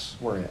mess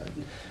we're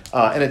in.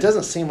 And it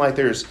doesn't seem like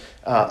there's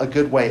a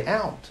good way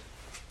out.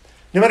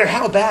 No matter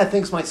how bad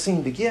things might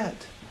seem to get,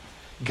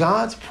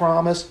 God's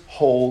promise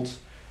holds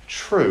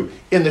true.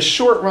 In the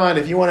short run,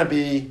 if you want to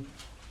be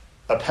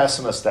a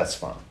pessimist, that's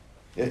fine.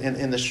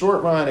 In the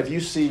short run, if you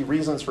see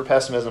reasons for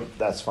pessimism,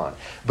 that's fine.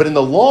 But in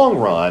the long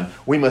run,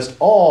 we must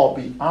all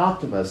be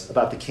optimists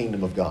about the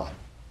kingdom of God.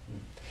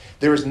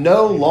 There is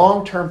no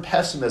long-term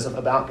pessimism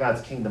about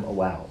God's kingdom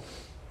allowed.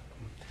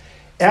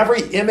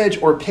 Every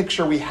image or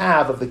picture we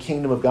have of the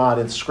kingdom of God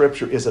in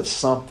Scripture is of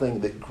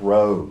something that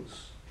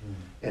grows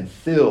and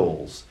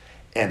fills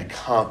and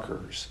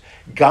conquers.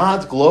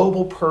 God's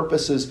global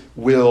purposes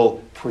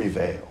will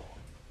prevail.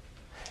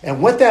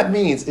 And what that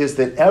means is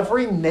that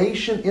every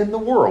nation in the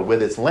world,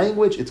 with its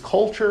language, its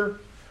culture,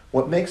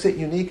 what makes it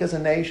unique as a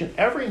nation,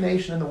 every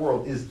nation in the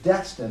world is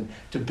destined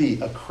to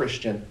be a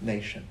Christian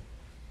nation,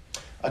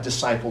 a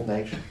discipled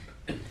nation.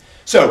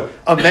 So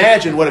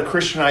imagine what a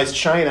Christianized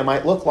China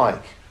might look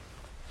like.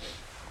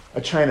 A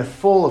China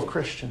full of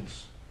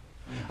Christians.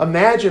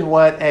 Imagine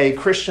what a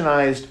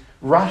Christianized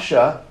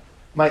Russia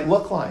might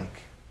look like.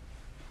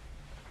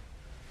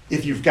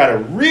 If you've got a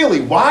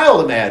really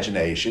wild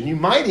imagination, you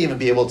might even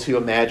be able to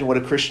imagine what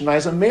a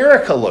Christianized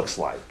America looks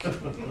like.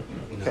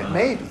 Okay,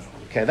 maybe.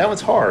 Okay, that one's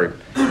hard,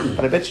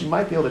 but I bet you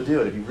might be able to do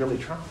it if you really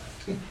try.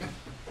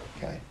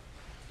 Okay.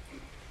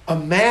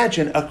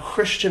 Imagine a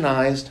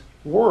Christianized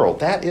world.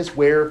 That is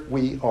where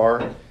we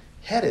are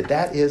headed.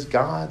 That is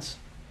God's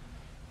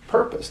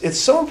purpose. It's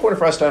so important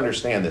for us to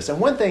understand this. And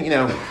one thing,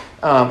 I'm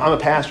a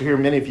pastor here.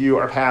 Many of you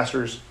are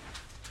pastors.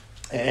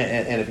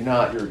 And if you're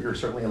not, you're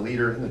certainly a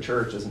leader in the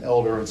church as an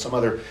elder in some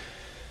other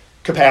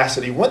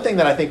capacity. One thing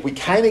that I think we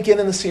kind of get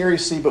in the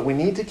CRC, but we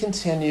need to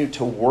continue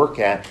to work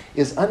at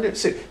is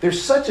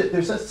there's such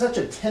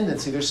a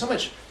tendency, there's so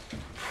much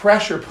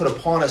pressure put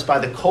upon us by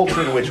the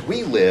culture in which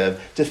we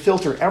live to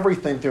filter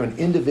everything through an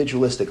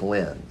individualistic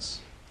lens.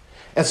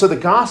 And so the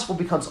gospel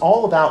becomes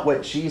all about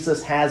what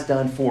Jesus has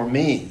done for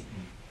me.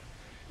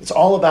 It's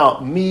all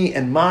about me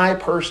and my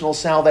personal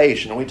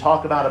salvation. And we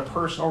talk about a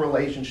personal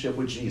relationship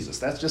with Jesus.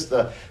 That's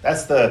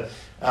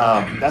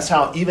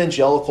how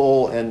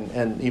evangelical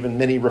and even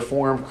many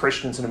Reformed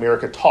Christians in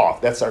America talk.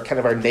 That's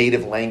our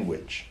native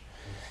language.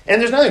 And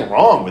there's nothing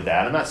wrong with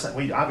that. I'm not saying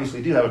we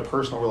obviously do have a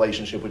personal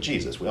relationship with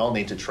Jesus. We all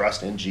need to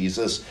trust in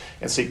Jesus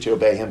and seek to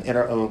obey him in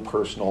our own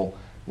personal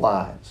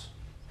lives.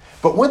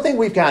 But one thing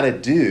we've got to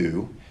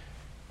do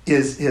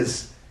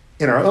is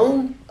in our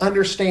own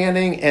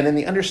understanding and in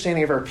the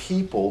understanding of our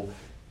people,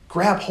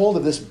 grab hold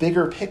of this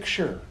bigger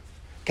picture.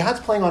 God's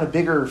playing on a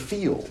bigger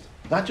field,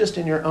 not just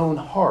in your own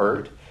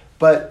heart,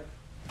 but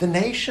the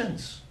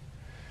nations.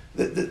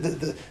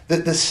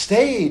 The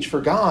stage for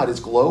God is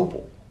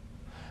global.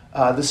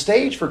 The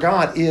stage for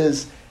God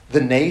is the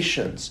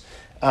nations.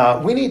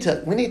 We need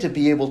to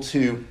be able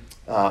to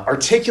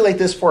articulate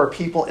this for our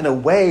people in a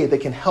way that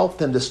can help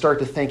them to start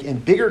to think in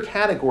bigger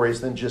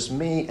categories than just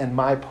me and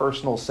my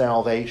personal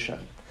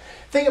salvation.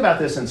 Think about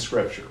this in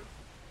Scripture,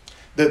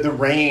 the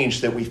range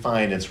that we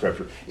find in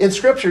Scripture. In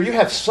Scripture, you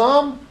have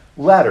some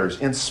letters,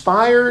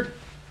 inspired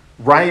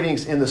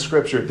writings in the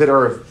Scripture that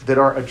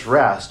are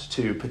addressed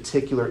to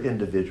particular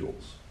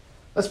individuals.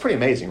 That's pretty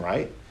amazing,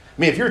 right?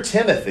 I mean, if you're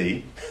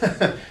Timothy,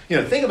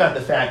 think about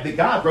the fact that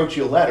God wrote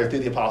you a letter through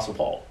the Apostle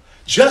Paul,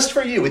 just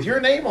for you, with your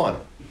name on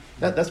it.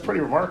 That's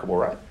pretty remarkable,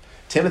 right?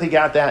 Timothy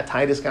got that.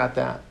 Titus got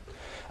that.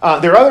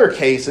 There are other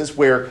cases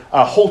where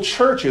whole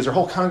churches or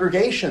whole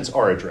congregations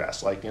are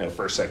addressed, like 1st,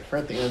 2nd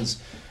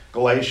Corinthians,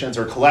 Galatians,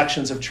 or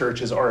collections of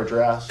churches are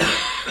addressed.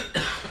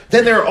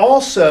 Then there are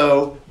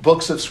also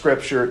books of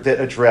Scripture that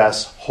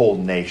address whole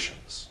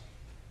nations.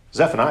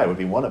 Zephaniah would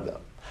be one of them.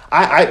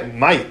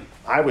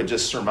 I would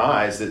just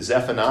surmise that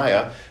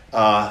Zephaniah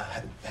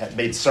had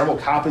made several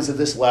copies of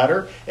this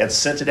letter and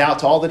sent it out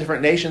to all the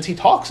different nations he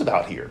talks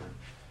about here.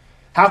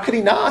 How could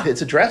he not?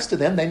 It's addressed to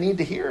them. They need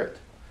to hear it.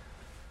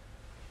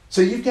 So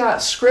you've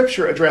got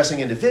Scripture addressing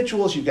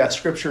individuals. You've got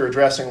Scripture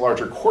addressing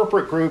larger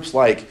corporate groups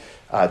like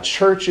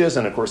churches,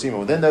 and of course even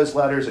within those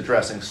letters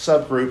addressing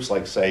subgroups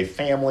like, say,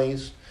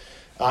 families.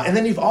 And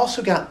then you've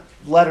also got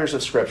letters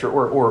of Scripture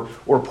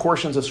or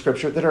portions of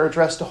Scripture that are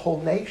addressed to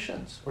whole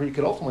nations, or you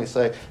could ultimately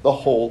say the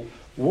whole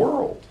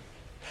world.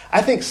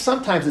 I think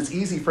sometimes it's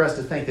easy for us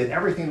to think that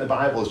everything in the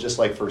Bible is just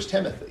like 1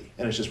 Timothy,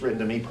 and it's just written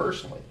to me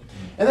personally.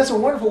 And that's a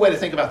wonderful way to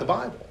think about the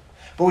Bible.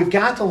 But we've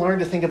got to learn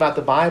to think about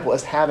the Bible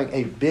as having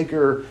a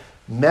bigger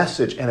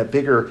message and a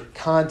bigger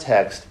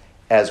context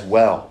as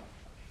well.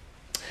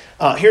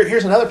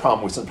 Here's another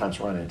problem we sometimes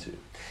run into.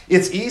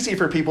 It's easy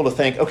for people to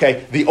think,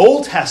 okay, the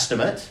Old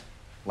Testament,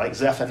 like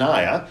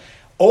Zephaniah,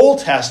 Old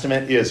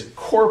Testament is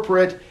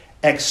corporate,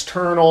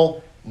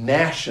 external,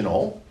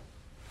 national.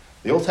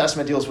 The Old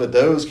Testament deals with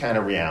those kind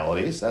of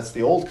realities. That's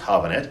the Old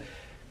Covenant.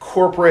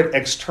 Corporate,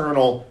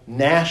 external,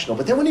 national.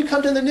 But then when you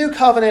come to the New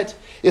Covenant,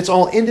 it's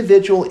all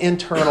individual,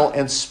 internal,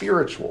 and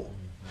spiritual.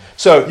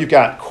 So you've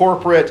got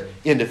corporate,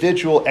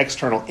 individual,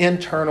 external,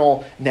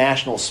 internal,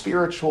 national,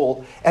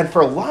 spiritual. And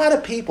for a lot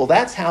of people,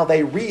 that's how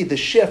they read the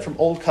shift from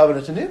Old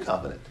Covenant to New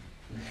Covenant.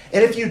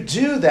 And if you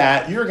do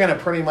that, you're going to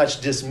pretty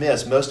much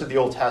dismiss most of the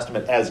Old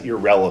Testament as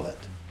irrelevant.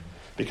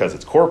 Because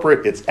it's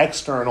corporate, it's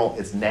external,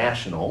 it's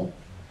national.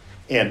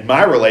 And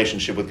my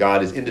relationship with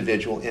God is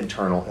individual,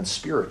 internal, and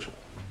spiritual.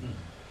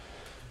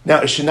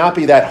 Now, it should not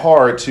be that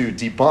hard to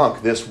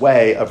debunk this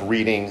way of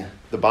reading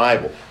the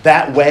Bible.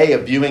 That way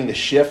of viewing the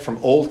shift from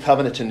Old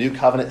Covenant to New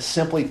Covenant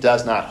simply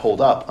does not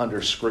hold up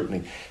under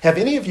scrutiny. Have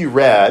any of you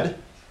read,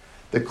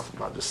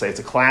 I'll just say it's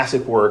a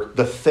classic work,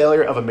 The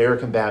Failure of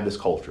American Baptist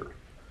Culture?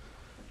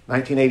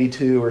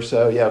 1982 or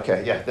so. Yeah,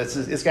 okay. Yeah,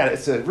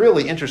 it's a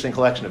really interesting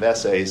collection of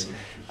essays,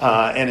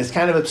 and it's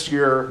kind of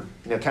obscure,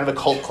 kind of a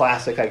cult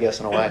classic, I guess,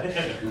 in a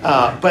way.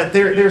 But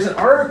there's an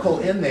article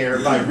in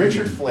there by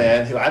Richard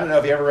Flynn, who I don't know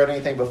if he ever wrote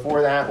anything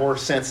before that or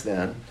since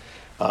then.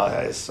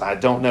 I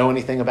don't know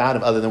anything about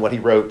him other than what he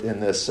wrote in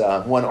this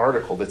one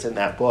article that's in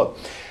that book.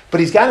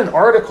 But he's got an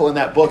article in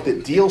that book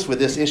that deals with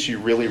this issue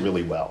really,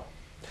 really well.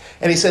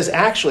 And he says,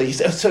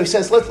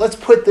 let's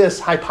put this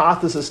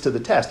hypothesis to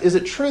the test. Is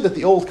it true that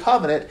the Old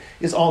Covenant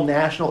is all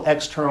national,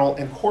 external,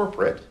 and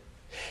corporate?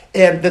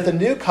 And that the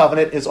New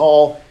Covenant is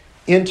all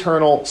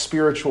internal,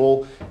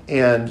 spiritual,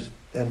 and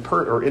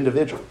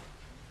individual?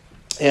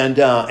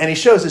 And he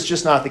shows it's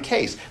just not the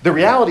case. The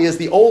reality is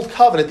the Old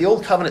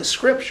Covenant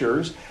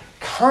scriptures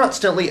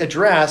constantly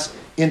address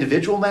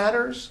individual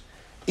matters,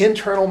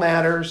 internal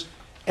matters,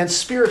 and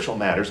spiritual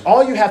matters.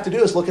 All you have to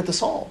do is look at the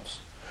Psalms.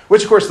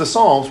 Which, of course, the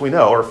Psalms, we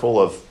know, are full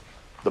of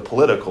the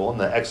political and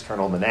the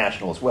external and the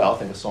national as well.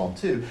 Think of Psalm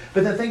 2.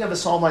 But then think of a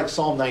psalm like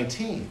Psalm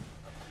 19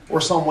 or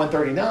Psalm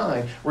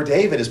 139, where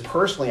David is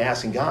personally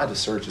asking God to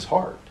search his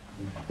heart.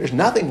 There's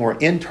nothing more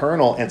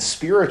internal and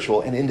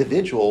spiritual and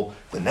individual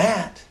than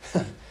that.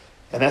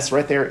 And that's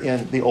right there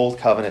in the Old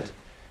Covenant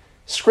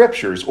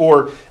scriptures.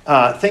 Or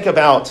think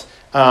about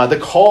the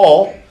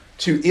call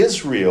to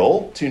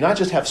Israel to not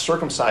just have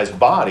circumcised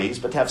bodies,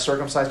 but to have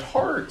circumcised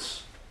hearts.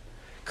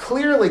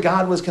 Clearly,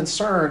 God was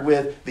concerned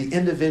with the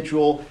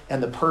individual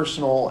and the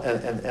personal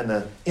and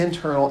the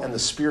internal and the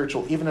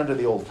spiritual, even under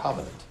the Old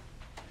Covenant.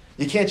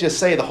 You can't just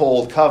say the whole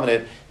Old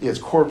Covenant is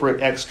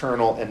corporate,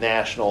 external, and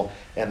national,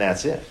 and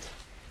that's it.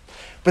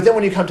 But then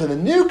when you come to the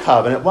New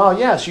Covenant, while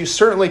yes, you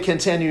certainly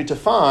continue to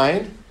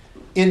find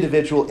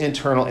individual,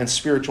 internal, and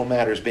spiritual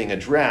matters being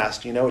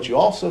addressed, you know what you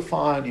also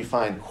find? You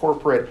find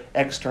corporate,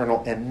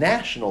 external, and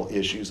national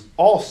issues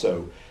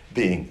also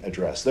being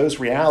addressed.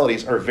 Those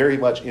realities are very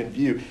much in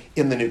view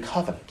in the New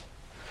Covenant.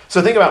 So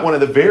think about one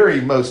of the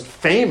very most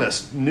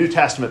famous New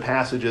Testament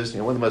passages,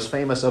 one of the most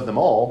famous of them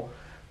all,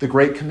 the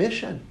Great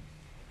Commission.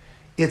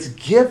 It's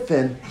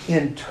given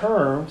in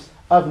terms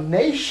of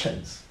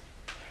nations,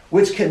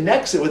 which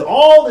connects it with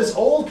all this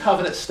Old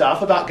Covenant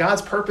stuff about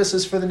God's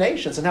purposes for the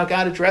nations and how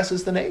God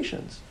addresses the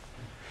nations.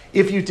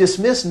 If you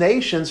dismiss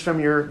nations from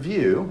your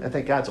view and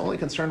think God's only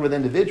concerned with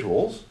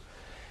individuals,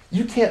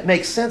 you can't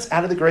make sense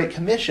out of the Great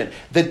Commission.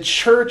 The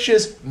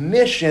church's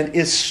mission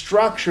is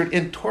structured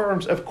in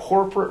terms of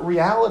corporate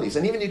realities,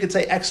 and even you could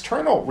say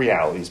external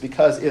realities,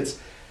 because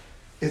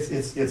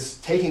it's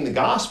taking the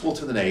gospel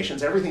to the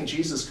nations, everything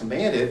Jesus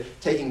commanded,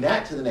 taking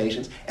that to the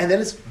nations, and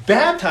then it's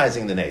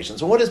baptizing the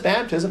nations. And what is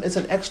baptism? It's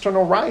an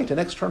external rite, an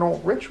external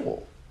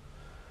ritual.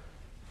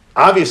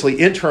 Obviously,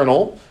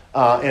 internal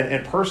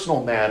and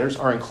personal matters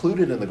are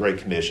included in the Great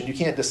Commission. You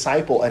can't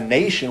disciple a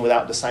nation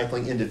without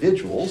discipling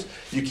individuals.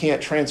 You can't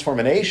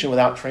transform a nation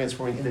without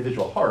transforming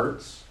individual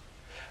hearts.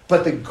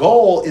 But the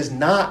goal is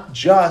not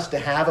just to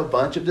have a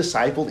bunch of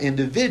discipled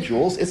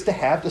individuals. It's to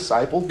have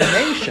discipled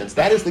nations.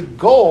 That is the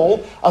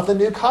goal of the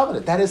New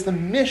Covenant. That is the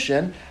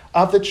mission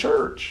of the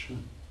church.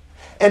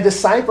 And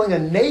discipling a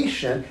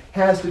nation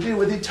has to do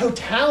with the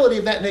totality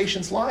of that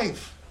nation's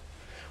life,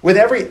 with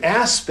every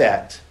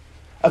aspect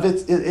of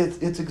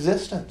its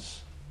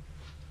existence.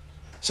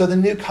 So the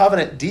New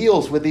Covenant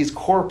deals with these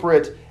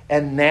corporate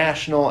and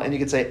national, and you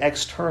could say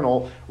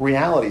external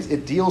realities.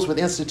 It deals with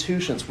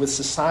institutions, with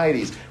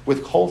societies,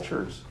 with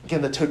cultures.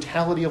 Again, the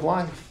totality of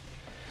life.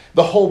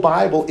 The whole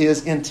Bible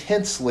is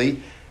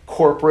intensely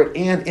corporate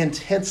and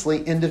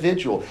intensely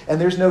individual. And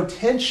there's no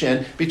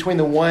tension between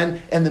the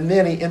one and the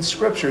many in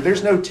Scripture.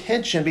 There's no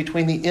tension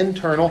between the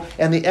internal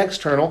and the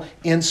external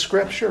in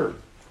Scripture.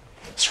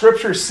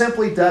 Scripture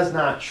simply does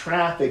not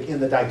traffic in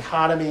the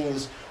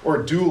dichotomies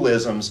or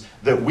dualisms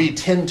that we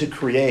tend to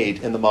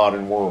create in the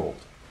modern world,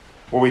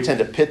 where we tend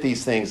to pit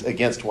these things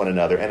against one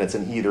another, and it's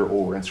an either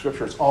or. In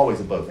Scripture, it's always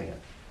a both and.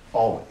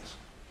 Always.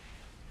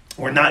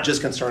 We're not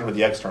just concerned with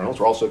the externals,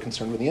 we're also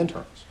concerned with the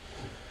internals.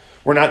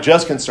 We're not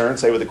just concerned,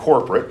 say, with the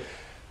corporate,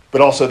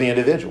 but also the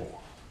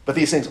individual. But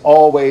these things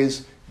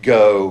always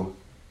go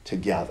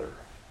together.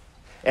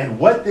 And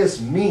what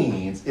this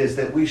means is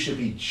that we should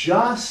be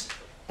just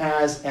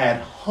as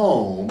at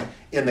home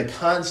in the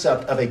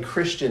concept of a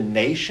Christian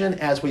nation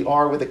as we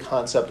are with the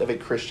concept of a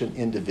Christian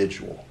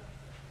individual.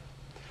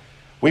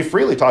 We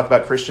freely talk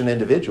about Christian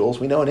individuals.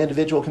 We know an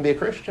individual can be a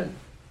Christian.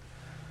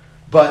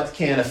 But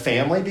can a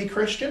family be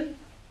Christian?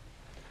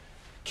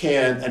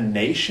 Can a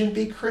nation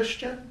be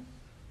Christian?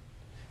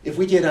 If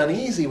we get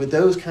uneasy with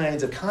those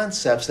kinds of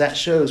concepts, that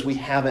shows we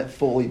haven't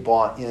fully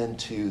bought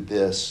into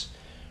this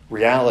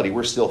reality.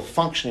 We're still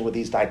functioning with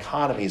these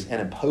dichotomies and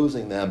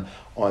imposing them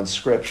on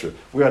Scripture.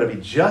 We ought to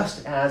be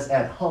just as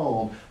at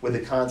home with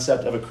the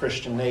concept of a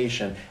Christian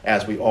nation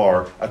as we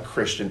are a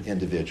Christian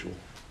individual.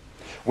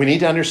 We need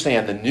to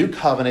understand the new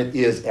covenant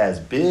is as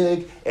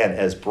big and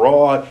as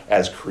broad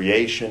as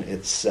creation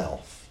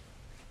itself.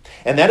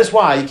 And that is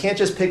why you can't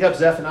just pick up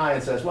Zephaniah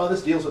and say, well,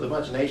 this deals with a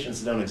bunch of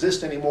nations that don't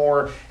exist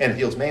anymore, and it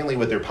deals mainly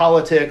with their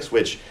politics,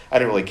 which I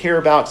don't really care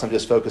about because I'm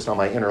just focused on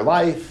my inner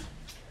life.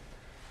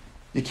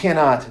 You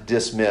cannot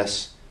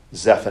dismiss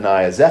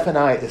Zephaniah.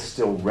 Zephaniah is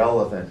still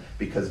relevant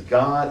because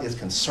God is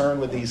concerned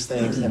with these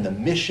things, and the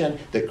mission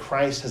that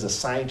Christ has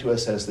assigned to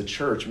us as the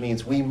church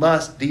means we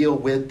must deal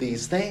with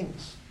these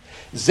things.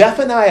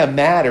 Zephaniah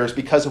matters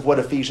because of what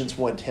Ephesians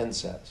 1:10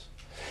 says.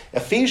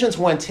 Ephesians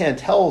 1:10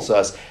 tells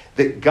us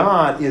that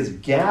God is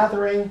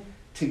gathering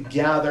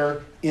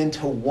together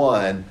into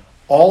one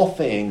all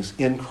things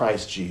in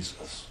Christ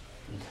Jesus.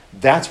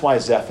 That's why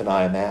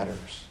Zephaniah matters.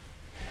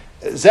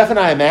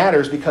 Zephaniah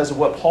matters because of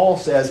what Paul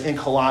says in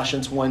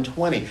Colossians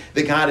 1:20,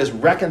 that God is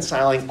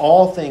reconciling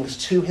all things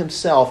to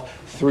himself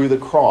through the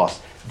cross.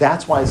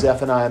 That's why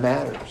Zephaniah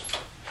matters.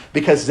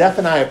 Because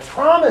Zephaniah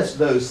promised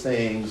those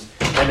things,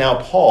 and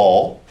now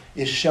Paul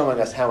is showing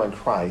us how in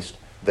Christ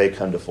they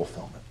come to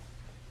fulfillment.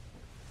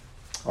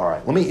 All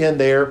right, let me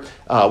end there.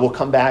 We'll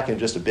come back in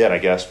just a bit, I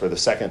guess, for the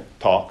second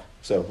talk.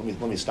 So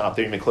let me stop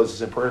there. You may close this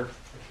in prayer.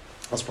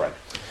 Let's pray.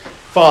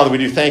 Father, we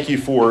do thank you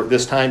for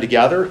this time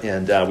together,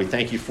 and we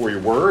thank you for your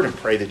word, and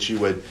pray that you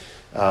would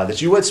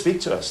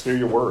speak to us through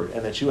your word,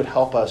 and that you would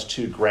help us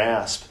to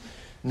grasp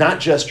not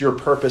just your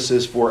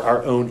purposes for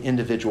our own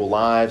individual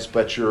lives,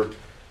 but your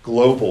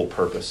global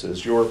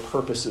purposes, your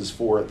purposes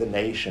for the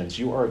nations.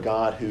 You are a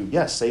God who,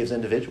 yes, saves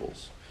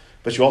individuals,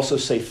 but you also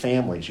save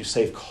families, you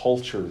save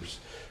cultures,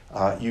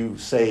 you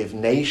save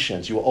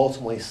nations, you will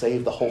ultimately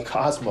save the whole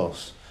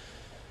cosmos.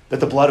 That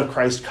the blood of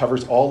Christ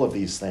covers all of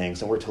these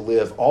things, and we're to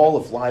live all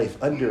of life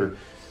under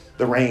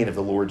the reign of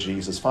the Lord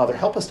Jesus. Father,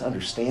 help us to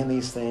understand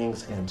these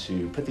things and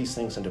to put these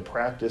things into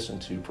practice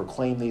and to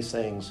proclaim these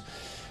things.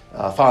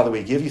 Father,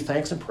 we give you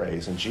thanks and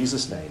praise in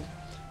Jesus' name.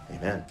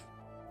 Amen.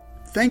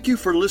 Thank you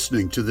for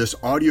listening to this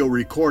audio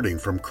recording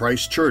from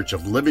Christ Church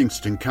of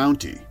Livingston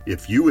County.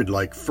 If you would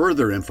like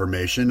further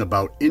information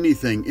about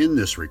anything in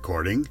this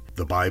recording,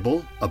 the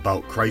Bible,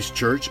 about Christ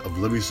Church of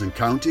Livingston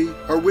County,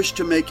 or wish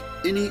to make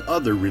any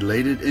other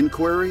related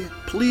inquiry,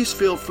 please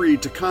feel free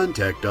to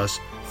contact us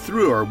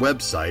through our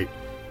website,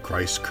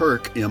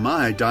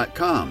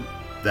 christkirkmi.com.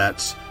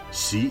 That's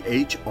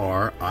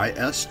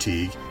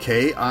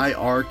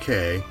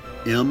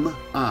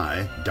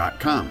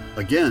CHRISTKIRKMI.com.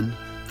 Again,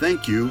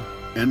 thank you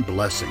and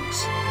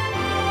blessings.